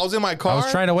 because I was in my car. I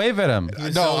was trying to wave at him.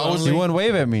 You wouldn't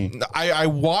wave at me. I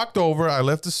walked over. I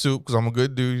left the soup because I'm a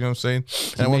good dude. You know what I'm saying?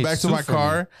 And I went made back to soup my for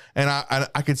car, and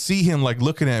I could see him like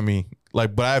looking at me.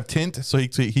 Like, but I have tint, so he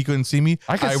couldn't see me.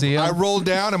 I could see him. I rolled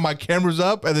down, and my camera's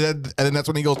up, and then that's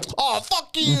when he goes, "Oh,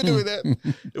 fuck you," doing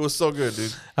that. It was so good,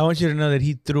 dude. I want you to know that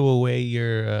he threw away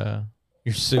your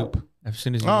soup as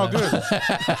soon as you Oh, left.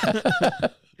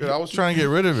 good. Good. I was trying to get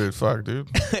rid of it. Fuck, dude.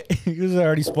 It was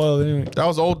already spoiled anyway. That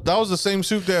was old. That was the same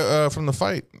soup that from the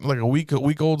fight, like a week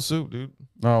old soup, dude.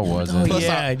 No, it wasn't. Plus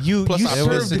yeah, I- you plus I It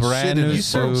was served brand shit in new it. you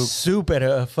served soup. soup at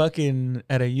a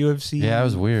UFC Yeah, it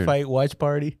was weird. fight watch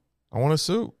party. I want a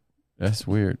soup. That's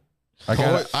weird. I I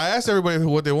got. asked everybody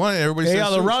what they wanted. Everybody Hey, said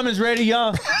y'all, the soup. ramen's ready,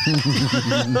 y'all.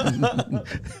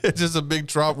 It's just a big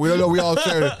drop. We don't know. We all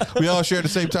shared it. We all shared at the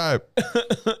same time.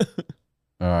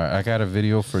 All right, I got a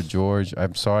video for George.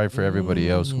 I'm sorry for everybody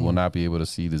else who will not be able to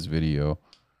see this video,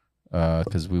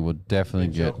 because we will definitely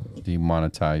get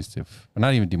demonetized if,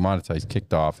 not even demonetized,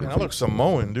 kicked off. Man, I look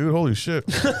Samoan, dude. Holy shit.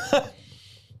 All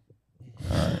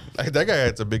right. That guy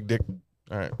has a big dick.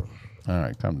 All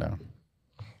right, calm down.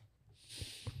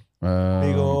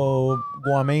 Big old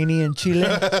Guamanian Chile.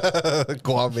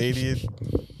 Guamanian.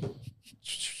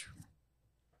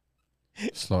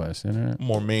 Slow ass internet.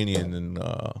 Mormanian and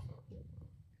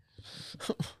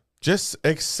just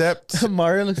accept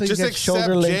Mario looks like just he got shoulder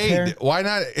accept length Jade. hair. Why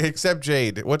not accept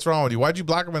Jade? What's wrong with you? Why'd you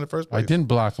block him in the first place? I didn't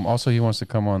block him. Also, he wants to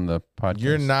come on the podcast.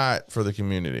 You're not for the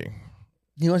community.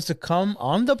 He wants to come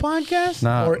on the podcast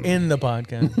Nah. or in the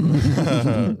podcast?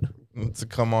 To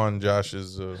come on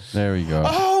Josh's. There we go.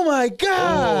 Oh my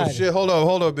god! Oh shit! Hold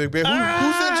up, big baby. Who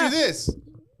sent you this?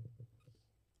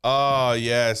 Oh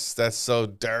yes, that's so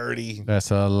dirty.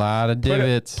 That's a lot of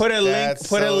divots. Put a link. That's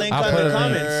Put a so link I'll on put the a link.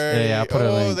 comments. dirty. Yeah, I'll put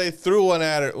a link. They threw one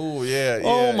at her. Oh yeah.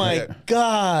 Oh my yeah.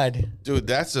 god! Dude,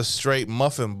 that's a straight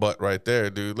muffin butt right there,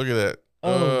 dude. Look at that.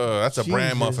 Oh, That's a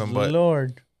bran Jesus muffin butt.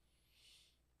 Lord.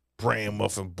 Bran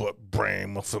muffin butt.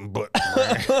 Bran muffin butt.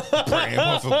 Bran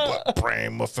muffin butt.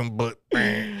 Bran muffin butt.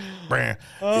 Bran.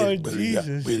 Oh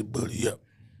Jesus!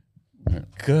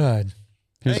 God.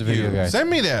 Here's the video, guys. Send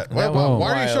me that. Why That was are you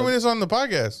wild. showing this on the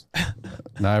podcast?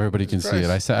 Now everybody can see it.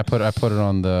 Christ. I put it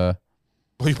on the.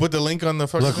 Well, you put the link on the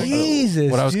fucking. Look,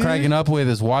 Jesus. What I was dude. cracking up with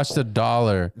is watch the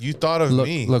dollar. You thought of Look-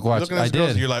 me. look, watch. Looking at I this girl,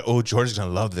 did. You're like, oh, George's gonna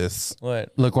love this.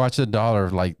 What? Look, watch the dollar.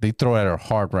 Like they throw it at her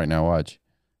hard right now. Watch.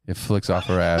 It flicks off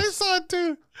her I ass. saw it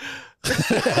too.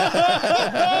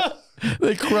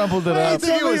 They crumbled it I up.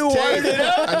 think it was tape.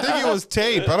 I think it was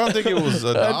tape. I don't think it was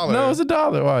a dollar. No, it's a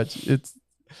dollar. Watch. It's.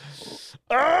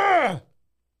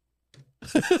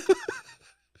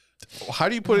 How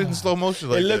do you put it in slow motion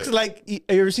like It looks that? like you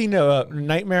ever seen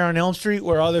Nightmare on Elm Street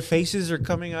where all the faces are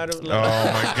coming out of? Oh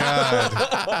my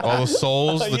god! All the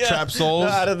souls, the Yeah. trap souls.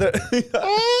 Out of the.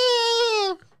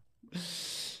 Ah!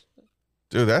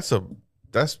 Dude, that's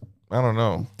I don't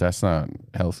know. That's not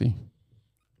healthy.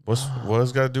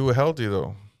 What's got to do with healthy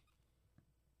though?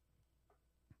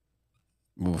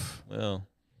 Oof. Well,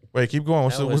 Wait, keep going.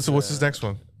 That was, What's this next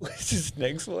one? what's this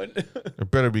next one? It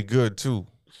better be good too.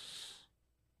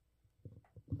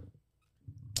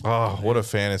 Oh, what a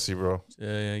fantasy, bro!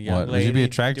 Young What, would you be lady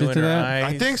attracted doing to her that? I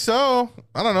eyes. think so.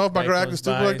 I don't know if I Guy could act goes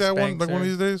stupid by, like that one, spanks one of her.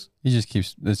 these days. He just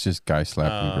keeps. It's just guys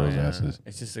slapping girls' yeah. asses.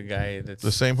 It's just a guy that's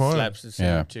The same one? slaps the same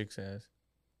Yeah. chick's ass.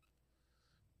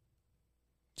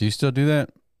 Do you still do that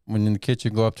when in the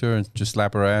kitchen? Go up to her and just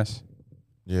slap her ass.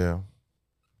 Yeah,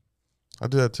 I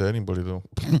do that to anybody though.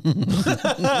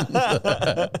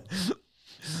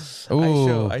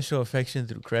 Ooh. I show affection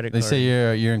through credit They card. say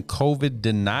you're in COVID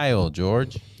denial,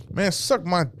 George. Man, suck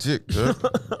my dick, dude.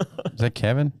 Is that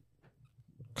Kevin?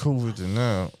 COVID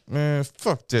now, man.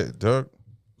 Fuck that, dog.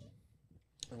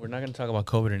 We're not going to talk about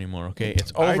COVID anymore, okay?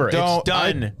 It's over. It's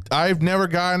done. I've never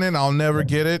gotten it. I'll never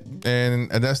get it, and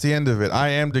that's the end of it. I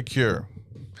am the cure.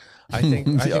 I think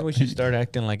we should start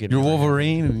acting like it. You're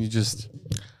Wolverine, and you just.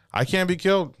 I can't be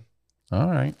killed. All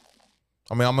right.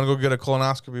 I mean, I'm gonna go get a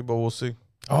colonoscopy, but we'll see.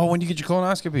 Oh, when you get your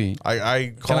colonoscopy?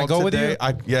 I called go with today.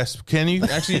 you? Yes. Can you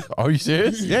actually? Are you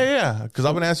serious? Yeah. Because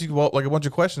I'm gonna ask you about like a bunch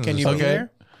of questions. Can and you stuff. be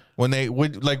there? When they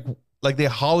would like they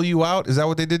hollow you out? Is that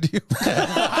what they did to you?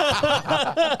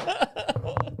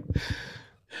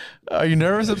 Are you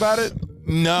nervous about it?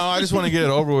 No, I just want to get it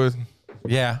over with.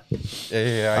 Yeah.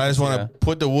 Yeah. I just want to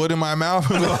put the wood in my mouth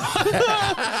and go. All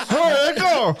right, let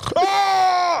go.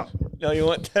 Ah! No, you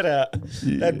want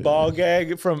that ball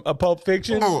gag from a Pulp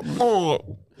Fiction? Oh.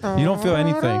 You don't feel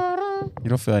anything. You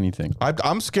don't feel anything.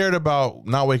 I'm scared about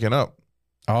not waking up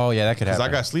Oh yeah, that could because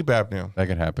happen. I got sleep apnea. That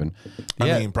could happen.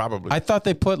 I mean, probably. I thought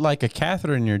they put like a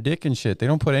catheter in your dick and shit. They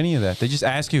don't put any of that. They just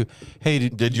ask you, "Hey,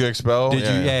 did you expel? you?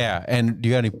 Yeah. And do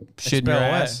you got any shit in your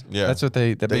Expel what? ass? Yeah. That's what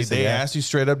they They ask you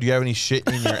straight up, do you have any shit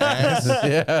in your ass?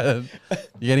 Yeah.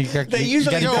 You got any? They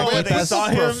usually you got don't any when man, they this saw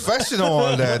is him. professional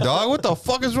on that, dog. What the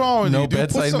fuck is wrong with No you, dude? Put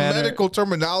bedside some manner. medical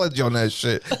terminology on that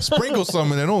shit. Sprinkle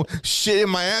some in there. Don't shit in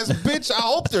my ass, bitch. I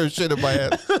hope there's shit in my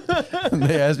ass.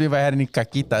 They asked me if I had any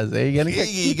caquitas. Eh? You got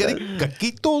any You got any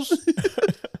caquitos?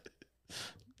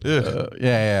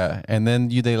 yeah. And then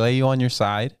they lay you on your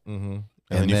side, Mm-hmm. And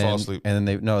then you fall asleep. And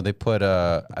then they put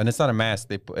and it's not a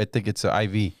mask. I think it's an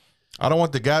IV. I don't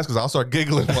want the gas because I'll start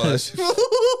giggling while that shit.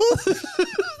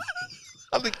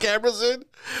 Are the cameras in?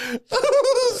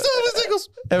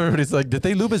 Everybody's like, did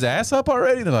they lube his ass up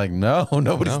already? They're like, no,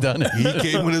 nobody's done it. He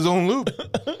came with his own lube.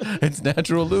 It's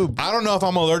natural lube. I don't know if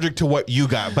I'm allergic to what you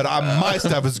got, but my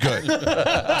stuff is good.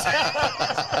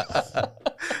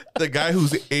 The guy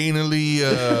who's anally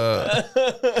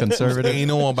Conservative.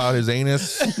 anal about his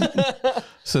anus.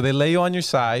 So they lay you on your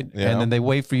side, and then they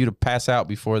wait for you to pass out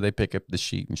before they pick up the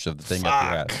sheet and shove the thing up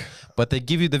your ass. But they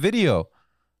give you the video.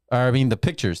 Or, I mean, the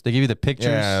pictures. They give you the pictures.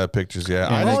 Yeah, the pictures. Yeah.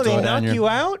 Oh, they knock you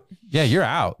out? Yeah, you're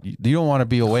out. You don't want to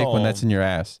be awake when that's in your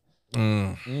ass.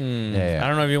 Yeah. I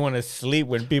don't know if you want to sleep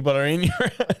when people are in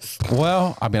your ass.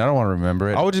 Well, I mean, I don't want to remember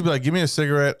it. I would just be like, give me a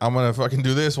cigarette. I'm gonna fucking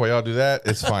do this while y'all do that.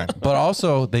 It's fine. But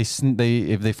also,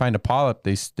 if they find a polyp,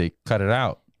 they cut it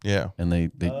out. Yeah. And they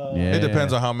It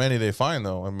depends on how many they find,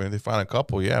 though. I mean, if they find a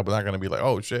couple, yeah, but not gonna be like,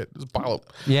 oh shit, there's a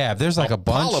polyp. Yeah, if there's like a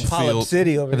bunch, Polyp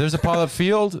City over if there's a polyp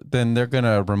field, then they're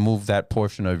gonna remove that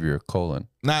portion of your colon.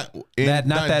 Not that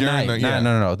night.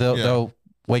 No. They'll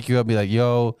wake you up, and be like,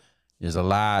 yo, there's a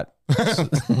lot.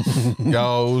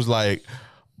 Yo, it was like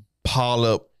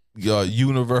polyp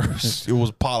universe. It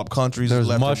was polyp countries. There's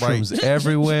left mushrooms and right.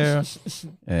 everywhere,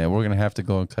 and we're gonna have to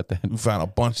go and cut that. We found a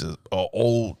bunch of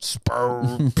old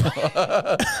sperm.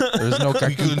 There's no.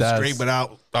 We couldn't scrape it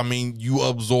out. I mean, you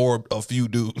absorbed a few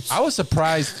dudes. I was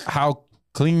surprised how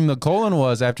clean the colon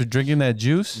was after drinking that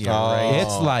juice. Yeah, right.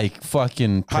 It's like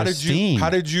fucking pristine. How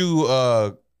did you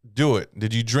do it?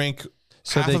 Did you drink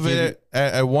half of it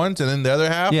at once and then the other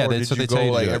half? Yeah, or did you go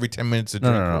like every 10 minutes to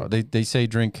drink? No. They say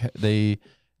drink. I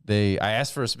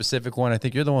asked for a specific one. I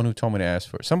think you're the one who told me to ask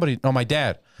for it. Somebody. No, my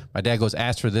dad. My dad goes,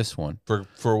 ask for this one.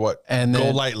 For what? And then,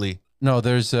 go lightly. No,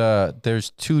 there's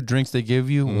 2 drinks they give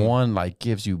you. One like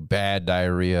gives you bad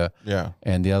diarrhea. Yeah.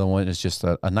 And the other one is just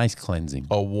a nice cleansing.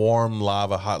 A warm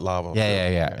lava, hot lava.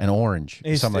 Yeah. An orange.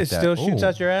 Something like that. It still shoots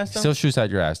out your ass though? Still shoots out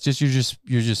your ass.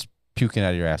 You're just puking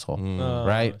out of your asshole.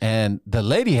 Right? And the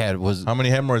lady was how many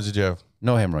hemorrhoids did you have?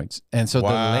 No hemorrhoids. And so the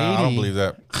lady, I don't believe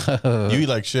that. You eat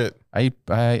like shit. I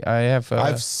have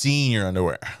I've seen your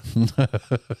underwear.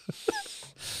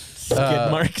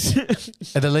 Skid marks.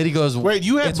 And the lady goes, wait,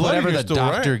 you have it's blood whatever in your the stool,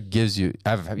 doctor right? gives you.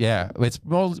 It's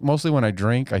mostly when I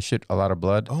drink, I shit a lot of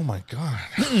blood. Oh my god.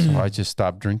 So I just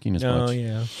stopped drinking as much. Oh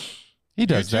yeah. He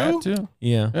does that too.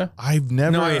 Yeah. I've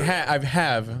never. No, I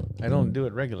have. I don't do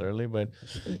it regularly, but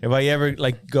if I ever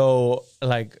like go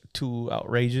like too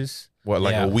outrageous, what,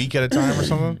 like a week at a time or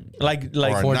something? like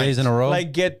 4 days in a row.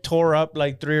 like get tore up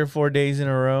like 3 or 4 days in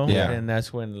a row. Yeah. And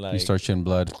that's when like You start shitting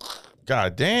blood.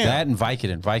 God damn. That and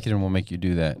Vicodin. Vicodin will make you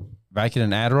do that. Vicodin,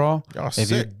 Adderall. Y'all If sick.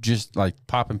 you're just like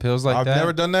popping pills like I've that.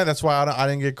 never done that. That's why I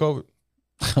didn't get COVID.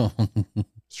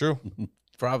 It's true.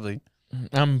 Probably.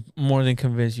 I'm more than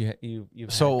convinced you've had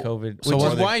COVID, which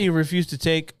is why you refuse to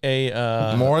take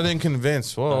a More than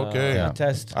convinced. Well, okay.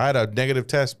 test. I had a negative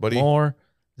test, buddy. More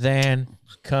than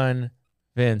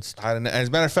convinced. As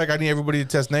a matter of fact, I need everybody to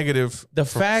test negative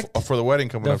for the wedding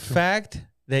coming the up. The fact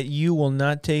that you will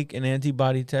not take an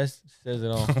antibody test says it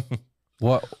all.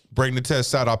 What? Bring the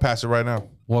test out. I'll pass it right now.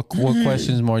 What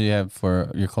questions more do you have for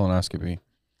your colonoscopy?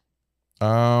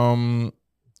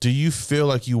 Do you feel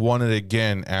like you want it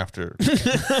again after?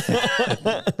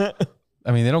 I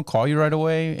mean, they don't call you right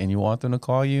away, and you want them to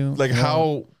call you. Like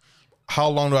how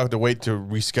long do I have to wait to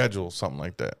reschedule something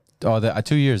like that? Oh,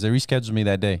 2 years. They rescheduled me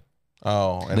that day.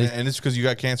 Oh, and it's because you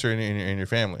got cancer in your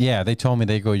family. Yeah, they told me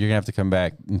you're gonna have to come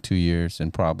back in 2 years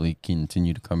and probably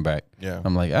continue to come back. Yeah,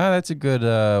 I'm like, that's a good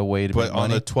way to. But make on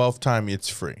money. the 12th time, it's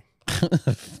free.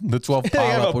 The 12th They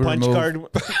have polyp a punch card.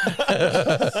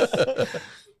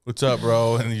 What's up,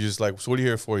 bro? And you just like, so what are you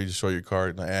here for? You just show your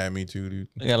card. Like, me too, dude.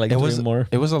 I got like three more.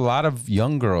 It was a lot of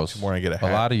young girls. More to get a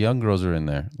hat. A lot of young girls are in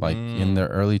there, like in their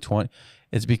early 20s.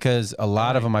 It's because a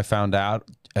lot of them I found out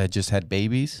just had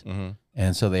babies,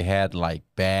 and so they had like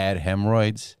bad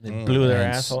hemorrhoids. They blew their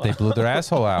asshole. They blew their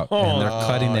asshole out, and they're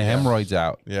cutting the hemorrhoids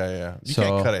out. Yeah. You So-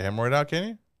 can't cut a hemorrhoid out, can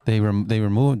you? They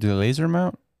remove. Do they laser them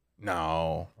out?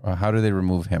 No. Or how do they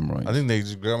remove hemorrhoids? I think they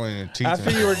just grab them in your teeth.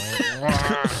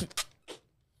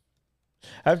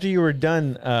 After you were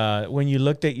done, when you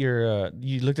looked at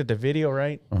the video,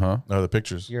 right? No, the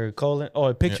pictures. Your colon. Oh,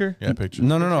 a picture. Yeah, pictures.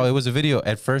 No. It was a video.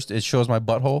 At first, it shows my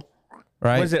butthole.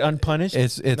 Right? Was it unpunished?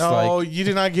 It's No, like you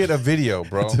did not get a video,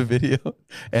 bro. it's a video, and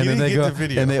then didn't they get go the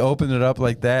video. and they open it up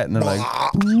like that, and they're like,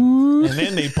 and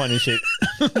then they punish it.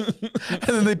 and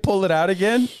then they pull it out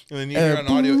again. And then you hear on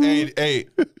audio, hey,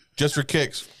 just for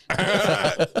kicks.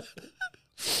 Hey,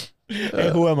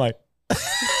 who am I?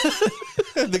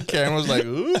 The camera's like,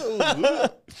 ooh.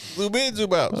 Zoom in,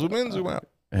 zoom out. Zoom in, zoom out.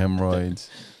 Hemorrhoids,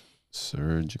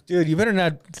 surge. Dude, you better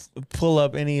not pull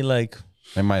up any like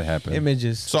It might happen.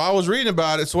 images. So I was reading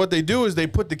about it. So what they do is they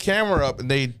put the camera up and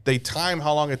they time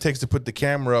how long it takes to put the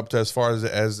camera up to as far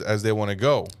as they want to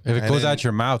go. If it goes out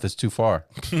your mouth, it's too far.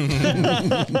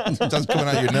 It starts coming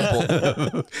out your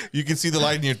nipple. You can see the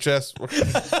light in your chest.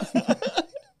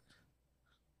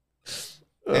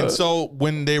 And so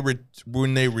when they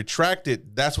retract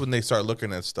it, that's when they start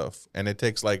looking at stuff, and it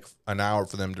takes like an hour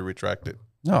for them to retract it.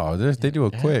 No, they do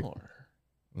it quick.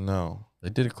 No, they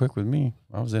did it quick with me.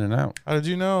 I was in and out. How did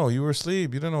you know? You were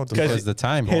asleep. You didn't know what the fuck. Because the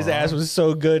time. His ass was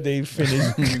so good they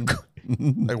finished.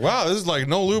 Like, wow, this is like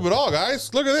no lube at all,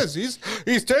 guys. Look at this. He's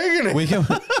taking it. We can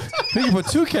put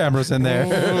 2 cameras in there.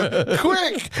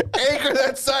 Quick, anchor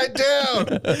that side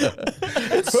down.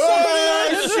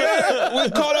 Oh, shit. We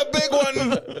caught a big one.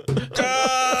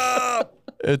 Ah.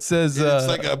 It says It's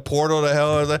like a portal to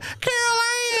hell. It's like,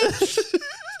 Caroline.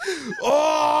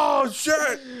 Oh,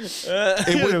 shit.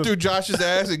 It went through Josh's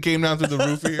ass and came down through the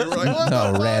roof here. We're like, what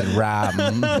no, Red Rob.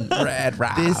 Red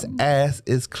Rob. This ass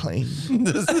is clean.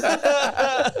 This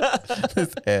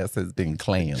ass has been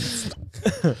cleansed.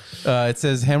 It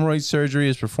says hemorrhoid surgery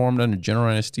is performed under general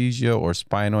anesthesia or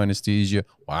spinal anesthesia.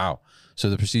 Wow. So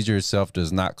the procedure itself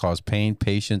does not cause pain.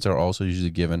 Patients are also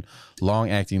usually given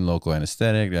long-acting local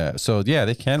anesthetic. So, yeah,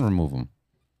 they can remove them.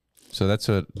 So that's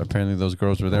what apparently those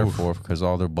girls were there for, because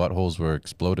all their buttholes were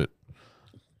exploded.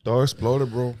 Dog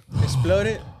exploded, bro.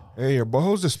 Exploded? Hey, your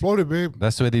butthole's exploded, babe.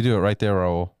 That's the way they do it right there,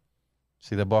 Raul.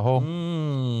 See the butthole?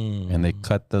 And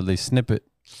they snip it.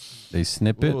 They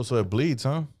snip it. So it bleeds,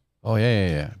 huh? Oh,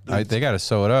 yeah. They got to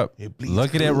sew it up.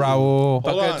 Look at it, Raul. Hold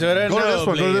on. Go to this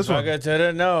one. Go to this one. To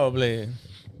the nosebleed.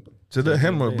 To the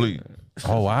hemorrhoid bleed.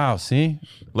 Oh, wow. See?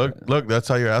 Look. That's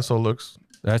how your asshole looks.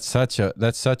 That's such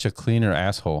a cleaner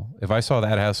asshole. If I saw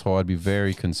that asshole, I'd be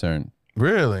very concerned.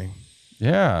 Really?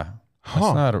 Yeah.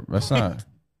 That's not.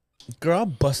 Girl, I'll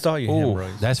bust all your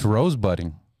hemorrhoids. That's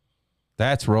rosebudding.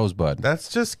 That's rosebud. That's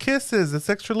just kisses. It's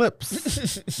extra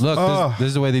lips. Look, this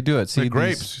is the way they do it. See,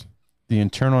 grapes. The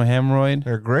internal hemorrhoid.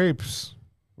 They're grapes.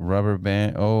 Rubber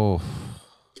band. Oh,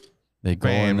 they go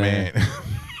in there.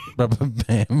 Rubber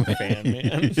band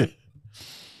man.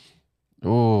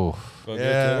 Oh.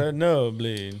 Yeah. No,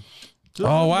 bleed.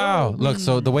 Oh, wow. Look,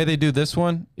 so the way they do this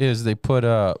one is they put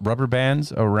rubber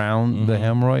bands around the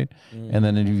hemorrhoid, and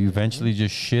then you eventually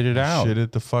just shit it out. Shit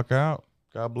it the fuck out.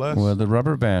 God bless. With the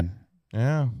rubber band.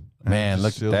 Yeah. Man,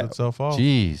 look at that. Itself off.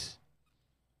 Jeez.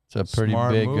 It's a pretty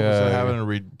Smart big. Move,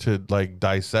 having to like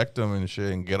dissect them and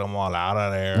shit and get them all out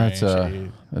of there.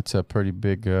 That's a pretty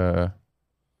big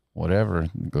whatever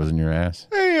goes in your ass.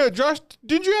 Hey, Josh,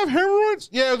 did you have hemorrhoids?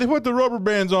 Yeah, they put the rubber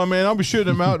bands on, man. I'll be shitting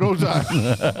them out those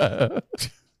times.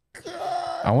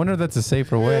 I wonder if that's a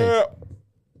safer way. Yeah.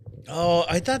 Oh,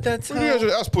 I thought that's how... I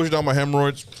was pushing down my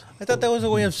hemorrhoids. I thought that was a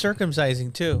way of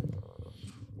circumcising, too.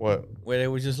 What? Where they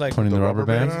would just like... Putting the rubber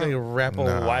bands? Like wrap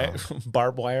a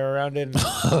barbed wire around it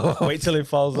and wait till it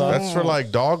falls off. That's for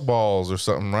like dog balls or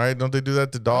something, right? Don't they do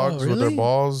that to dogs with their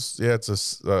balls? Yeah,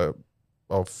 it's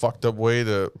a fucked up way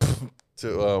to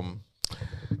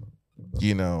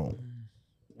you know,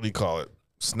 what do you call it?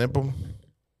 Snip them.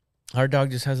 Our dog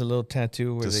just has a little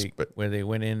tattoo where they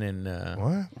went in and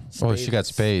what? Oh, she got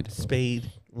spayed.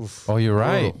 Oof. Oh, you're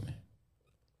right.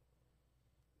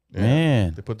 Yeah.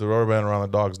 Man, they put the rubber band around the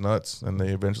dog's nuts and they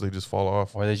eventually just fall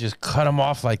off. Or they just cut them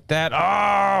off like that.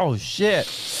 Oh shit.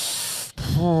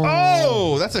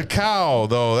 Oh, that's a cow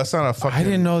though. That's not a fucking. I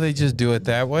didn't know they just do it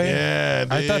that way. Yeah,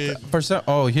 dude. I thought for some.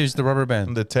 Oh, here's the rubber band.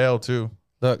 And the tail too.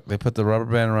 Look, they put the rubber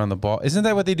band around the ball. Isn't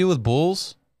that what they do with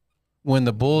bulls? When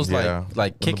the bull's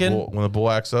like kicking, when the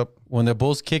bull acts up, when the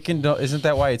bull's kicking, isn't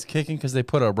that why it's kicking? Because they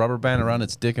put a rubber band around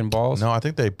its dick and balls. No, I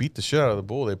think they beat the shit out of the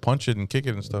bull. They punch it and kick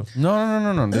it and stuff.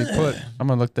 No. They put. I'm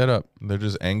gonna look that up. They're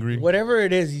just angry. Whatever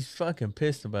it is, he's fucking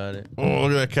pissed about it. Oh,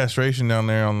 look at that castration down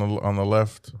there on the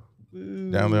left.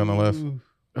 Down there on the left.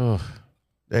 Ugh.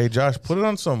 Hey, Josh, put it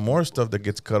on some more stuff that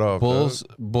gets cut off.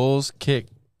 Bulls kick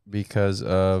because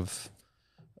of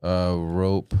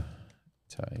rope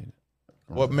tied.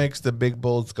 What makes the big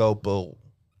bulls go bull?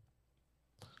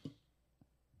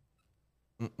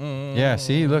 Yeah,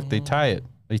 see, look, they tie it.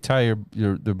 They tie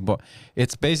your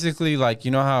it's basically like,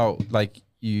 you know how like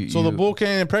you. So the bull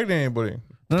can't impregnate anybody.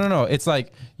 No. It's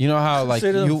like, you know how like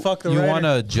you want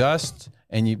to adjust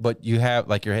but you have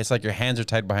like it's like your hands are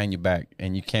tied behind your back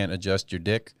and you can't adjust your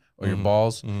dick or your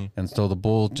balls, and so the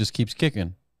bull just keeps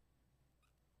kicking.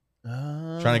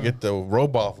 Trying to get the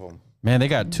rope off him. Man, they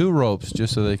got 2 ropes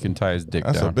just so they can tie his dick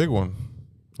down. That's a big one.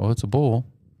 Oh, it's a bull.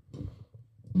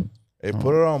 Hey,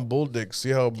 put it on bull dick. See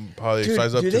how they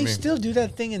size up to me. Do they still do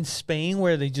that thing in Spain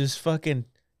where they just fucking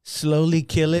slowly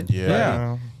kill it?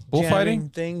 Yeah. Bullfighting?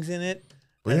 Things in it.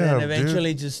 And then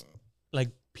eventually just like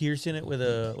piercing it with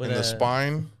a... In their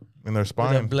spine. With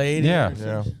a blade.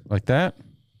 Yeah. Like that.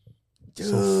 Dude.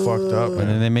 So fucked up, man. And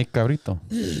then they make cabrito.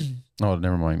 Oh,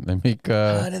 never mind. They make...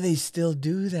 How do they still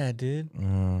do that, dude?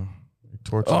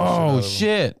 Torture. Oh,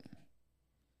 shit.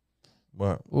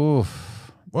 What?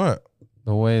 Oof. What?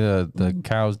 The way the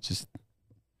cows just.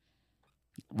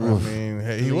 I mean,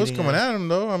 hey, he was coming at him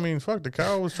though. I mean, fuck, the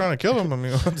cow was trying to kill him. I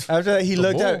mean, after that, he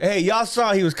looked at. Hey, y'all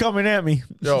saw he was coming at me.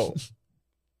 Yo,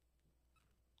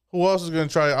 who else is gonna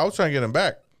try? I was trying to get him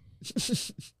back.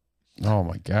 Oh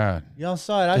my god! Y'all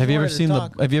saw it. Have you ever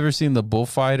seen the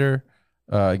bullfighter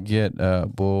get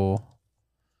bull?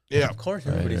 Yeah, of course.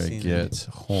 Everybody's seen gets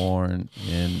horn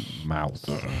in mouth.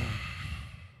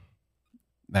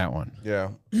 That one.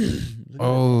 Yeah.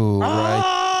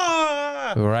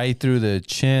 Right through the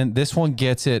chin. This one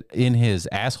gets it in his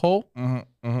asshole.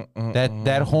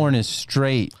 That horn is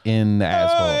straight in the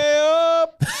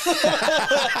asshole.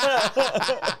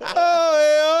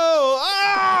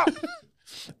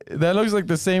 That looks like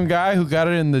the same guy who got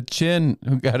it in the chin.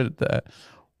 Who got it?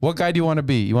 What guy do you want to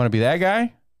be? You want to be that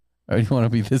guy, or you want to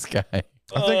be this guy? I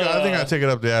think I take it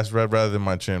up the ass rather than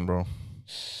my chin, bro.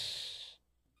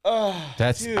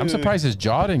 I'm surprised his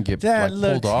jaw didn't get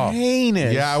pulled off.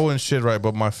 Heinous. Yeah, I wouldn't shit right,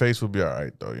 but my face would be all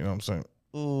right though. You know what I'm saying?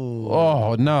 Ooh.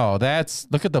 Oh no,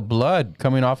 look at the blood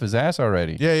coming off his ass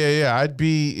already. Yeah. I'd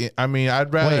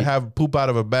rather have poop out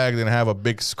of a bag than have a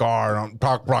big scar.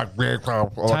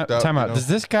 Time out. Does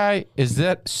this guy, is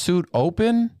that suit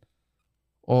open,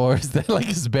 or is that like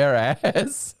his bare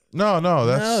ass? No,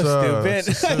 that's stupid.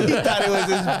 He thought it was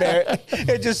his bare.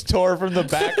 It just tore from the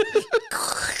back.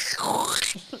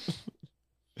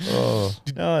 Oh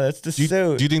no, that's the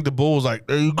suit. Do you think the bull was like,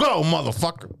 "There you go,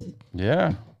 motherfucker"?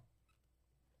 Yeah.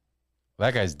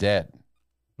 That guy's dead.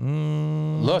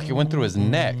 Look, it went through his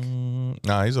neck.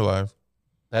 Nah, he's alive.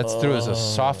 That's through his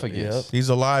esophagus. Yep. He's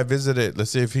alive. Visit it.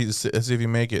 Let's see if he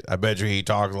make it. I bet you he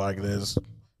talks like this.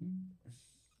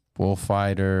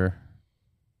 Bullfighter.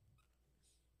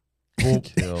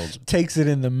 Killed. Takes it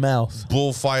in the mouth.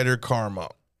 Bullfighter karma.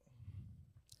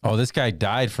 Oh, this guy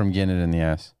died from getting it in the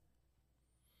ass.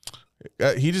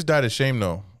 He just died of shame,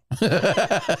 though.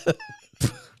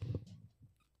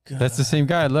 That's the same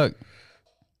guy. Look.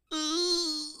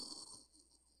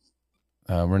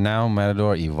 Renowned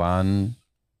matador Ivan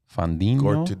Fandino.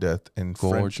 Gored to death in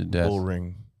French bull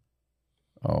ring.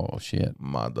 Oh, shit.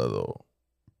 Matador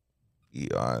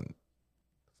Ivan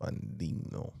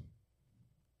Fandino.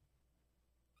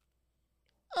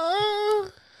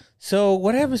 So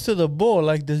what happens to the bull?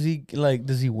 Like, does he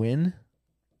win?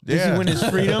 Does he win his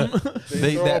freedom?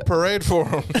 They throw a parade for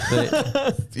him.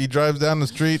 He drives down the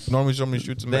street. Normally somebody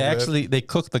shoots him. They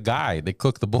cook the guy. They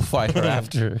cook the bullfighter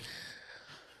after.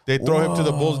 They throw him to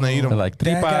the bulls and they eat him. They're like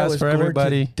tripas for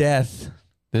everybody. Death.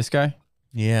 This guy?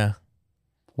 Yeah.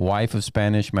 Wife of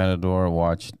Spanish matador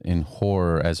watched in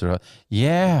horror as her.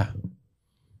 Yeah.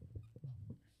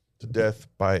 To death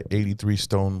by 83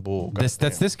 stone bull. That's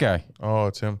this guy. Oh,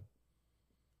 it's him.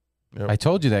 Yep. I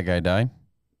told you that guy died.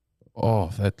 Oh,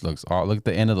 that looks. Oh, look at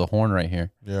the end of the horn right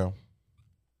here. Yeah.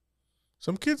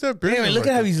 Some kids have. Damn, look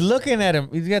at how he's looking at him.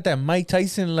 He's got that Mike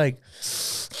Tyson like,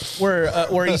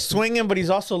 where he's swinging, but he's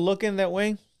also looking that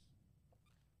way.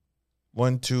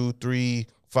 1, 2, 3,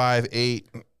 5, 8.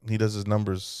 He does his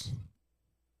numbers.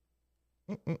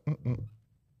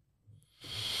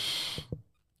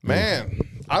 Man,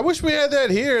 I wish we had that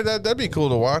here. That'd be cool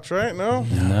to watch, right? No,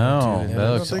 dude,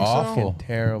 that looks awful. So?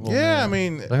 Terrible. Yeah, man. I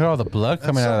mean, look at all the blood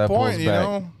coming out of that bull's back.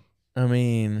 Know? I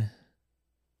mean,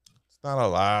 it's not a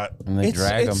lot. And they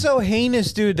drag him. It's so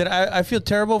heinous, dude, that I feel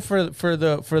terrible for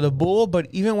the bull. But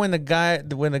even when the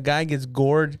guy gets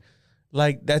gored,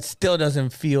 like that still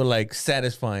doesn't feel like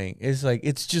satisfying. It's like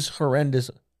it's just horrendous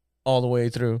all the way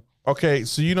through. Okay,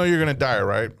 so you know you're gonna die,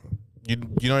 right? You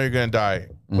know you're gonna die,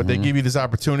 but they give you this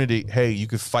opportunity. Hey, you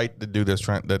could fight the dude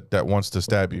that wants to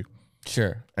stab you.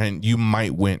 Sure. And you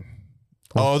might win.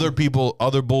 Other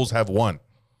bulls have won.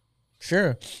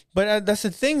 Sure, but that's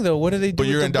the thing, though. What do they do? But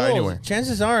you're gonna die anyway.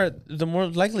 Chances are, the more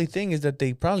likely thing is that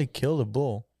they probably kill the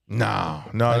bull. No.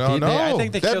 I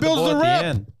think they killed the bull at the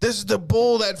end. This is the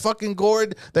bull that fucking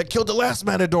gored that killed the last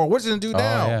matador. What's he gonna do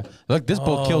now? Yeah. Look, this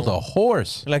bull killed a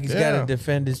horse. Like he's got to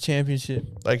defend his championship.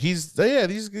 Like these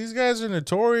guys are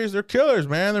notorious. They're killers,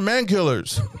 man. They're man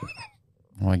killers.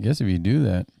 Well, I guess if you do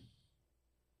that.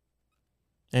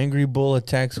 Angry bull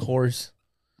attacks horse.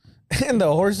 And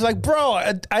the horse is like, bro,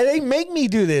 they make me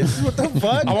do this. What the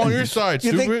fuck? I'm on your side,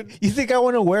 stupid. You think I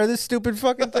want to wear this stupid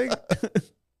fucking thing?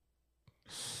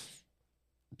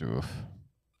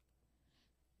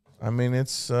 I mean,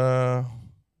 it's tragic.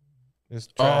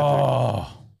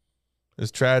 Oh.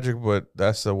 It's tragic, but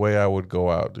that's the way I would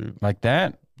go out, dude. Like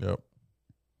that? Yep.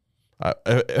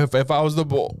 If I was the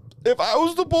bull. Good.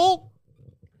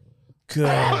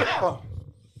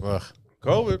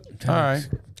 COVID. All right.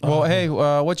 Well, hey,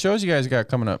 what shows you guys got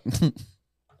coming up?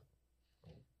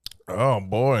 Oh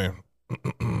boy.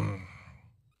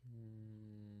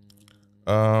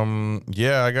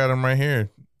 Yeah, I got him right here.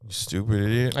 You stupid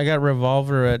idiot. I got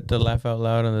Revolver at the Laugh Out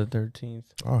Loud on the 13th.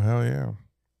 Oh, hell yeah.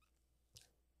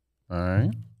 All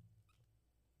right.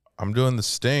 I'm doing the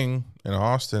Sting in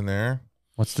Austin there.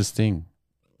 What's the Sting?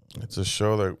 It's a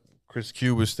show that Chris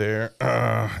Cube is there.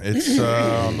 It's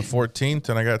on the 14th,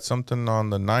 and I got something on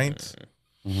the 9th.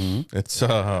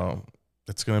 Mm-hmm.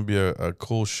 It's gonna be a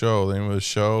cool show. The name of the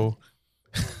show,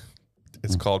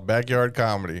 it's called Backyard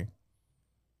Comedy.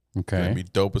 It's Okay. gonna be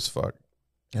dope as fuck.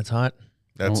 That's hot.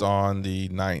 That's Oh. on the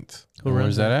 9th.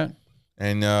 Where's that at?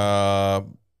 And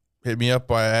hit me up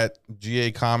at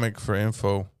GA Comic for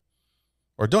info.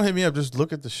 Or don't hit me up, just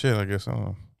look at the shit, I guess. I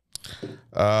don't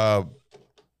know.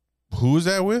 Who's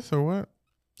that with or what?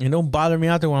 And don't bother me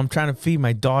out there when I'm trying to feed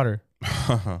my daughter.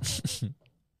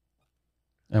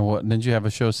 And what? Didn't you have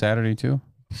a show Saturday too?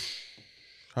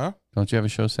 Huh? Don't you have a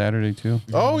show Saturday too?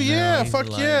 Oh, No, yeah. he's Fuck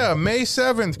lying. yeah. May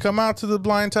 7th. Come out to the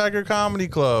Blind Tiger Comedy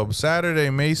Club. Saturday,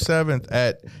 May 7th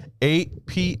at 8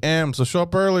 p.m. So show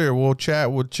up earlier. We'll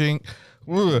chat. We'll chink.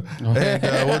 And we'll do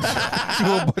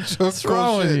a bunch of What's cool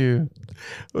wrong with shit. you?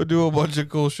 We'll do a bunch of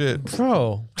cool shit.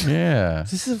 Bro, Yeah.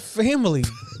 this is a family.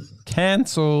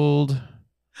 Canceled.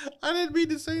 I didn't mean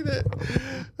to say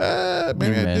that.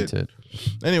 Maybe You I meant did. it.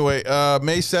 Anyway,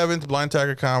 May 7th, Blind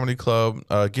Tiger Comedy Club.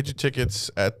 Get your tickets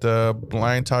at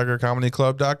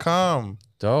blindtigercomedyclub.com.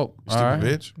 Dope. All Stupid right.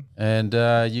 bitch. And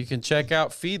you can check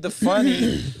out Feed the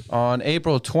Funny on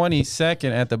April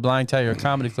 22nd at the Blind Tiger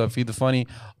Comedy Club. Feed the Funny.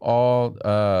 All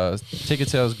ticket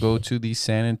sales go to the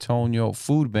San Antonio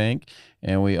Food Bank.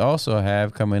 And we also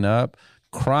have coming up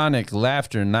Chronic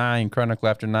Laughter 9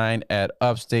 at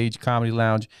Upstage Comedy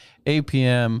Lounge, 8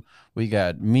 p.m. We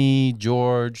got me,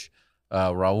 George,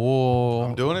 Raul.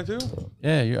 I'm doing it too?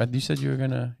 Yeah, you said you were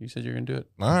gonna. You said you were gonna do it.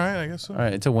 All right, I guess so. All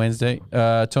right, it's a Wednesday.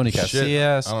 Tony Shit.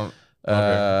 Casillas, I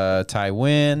don't. Ty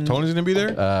Wynn, Tony's going to be there?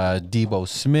 Debo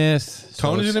Smith.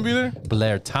 Tony's going to be there?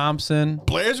 Blair Thompson.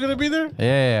 Blair's going to be there?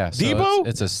 Yeah. So Debo?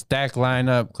 It's a stacked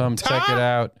lineup. Come check Ty? it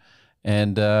out.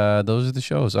 And those are the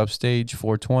shows. Upstage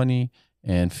 420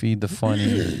 and Feed the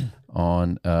Funny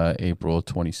on April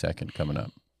 22nd coming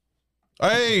up.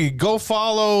 Hey, go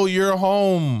follow Your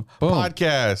Home Boom.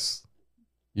 podcast.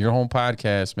 Your Home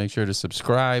Podcast. Make sure to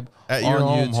subscribe At on Your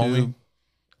Home, YouTube. homie.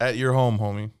 At Your Home,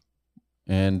 homie.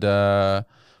 And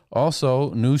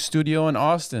also, new studio in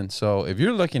Austin. So if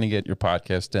you're looking to get your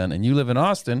podcast done and you live in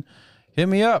Austin, hit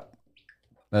me up.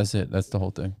 That's it. That's the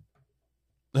whole thing.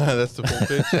 That's the full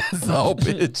pitch. That's the whole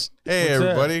pitch. Hey, What's that?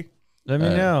 everybody. Let me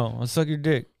know. I'll suck your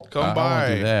dick. Come I won't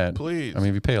by. do that. Please. I mean,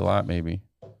 if you pay a lot, maybe.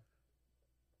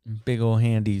 Big old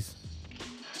handies.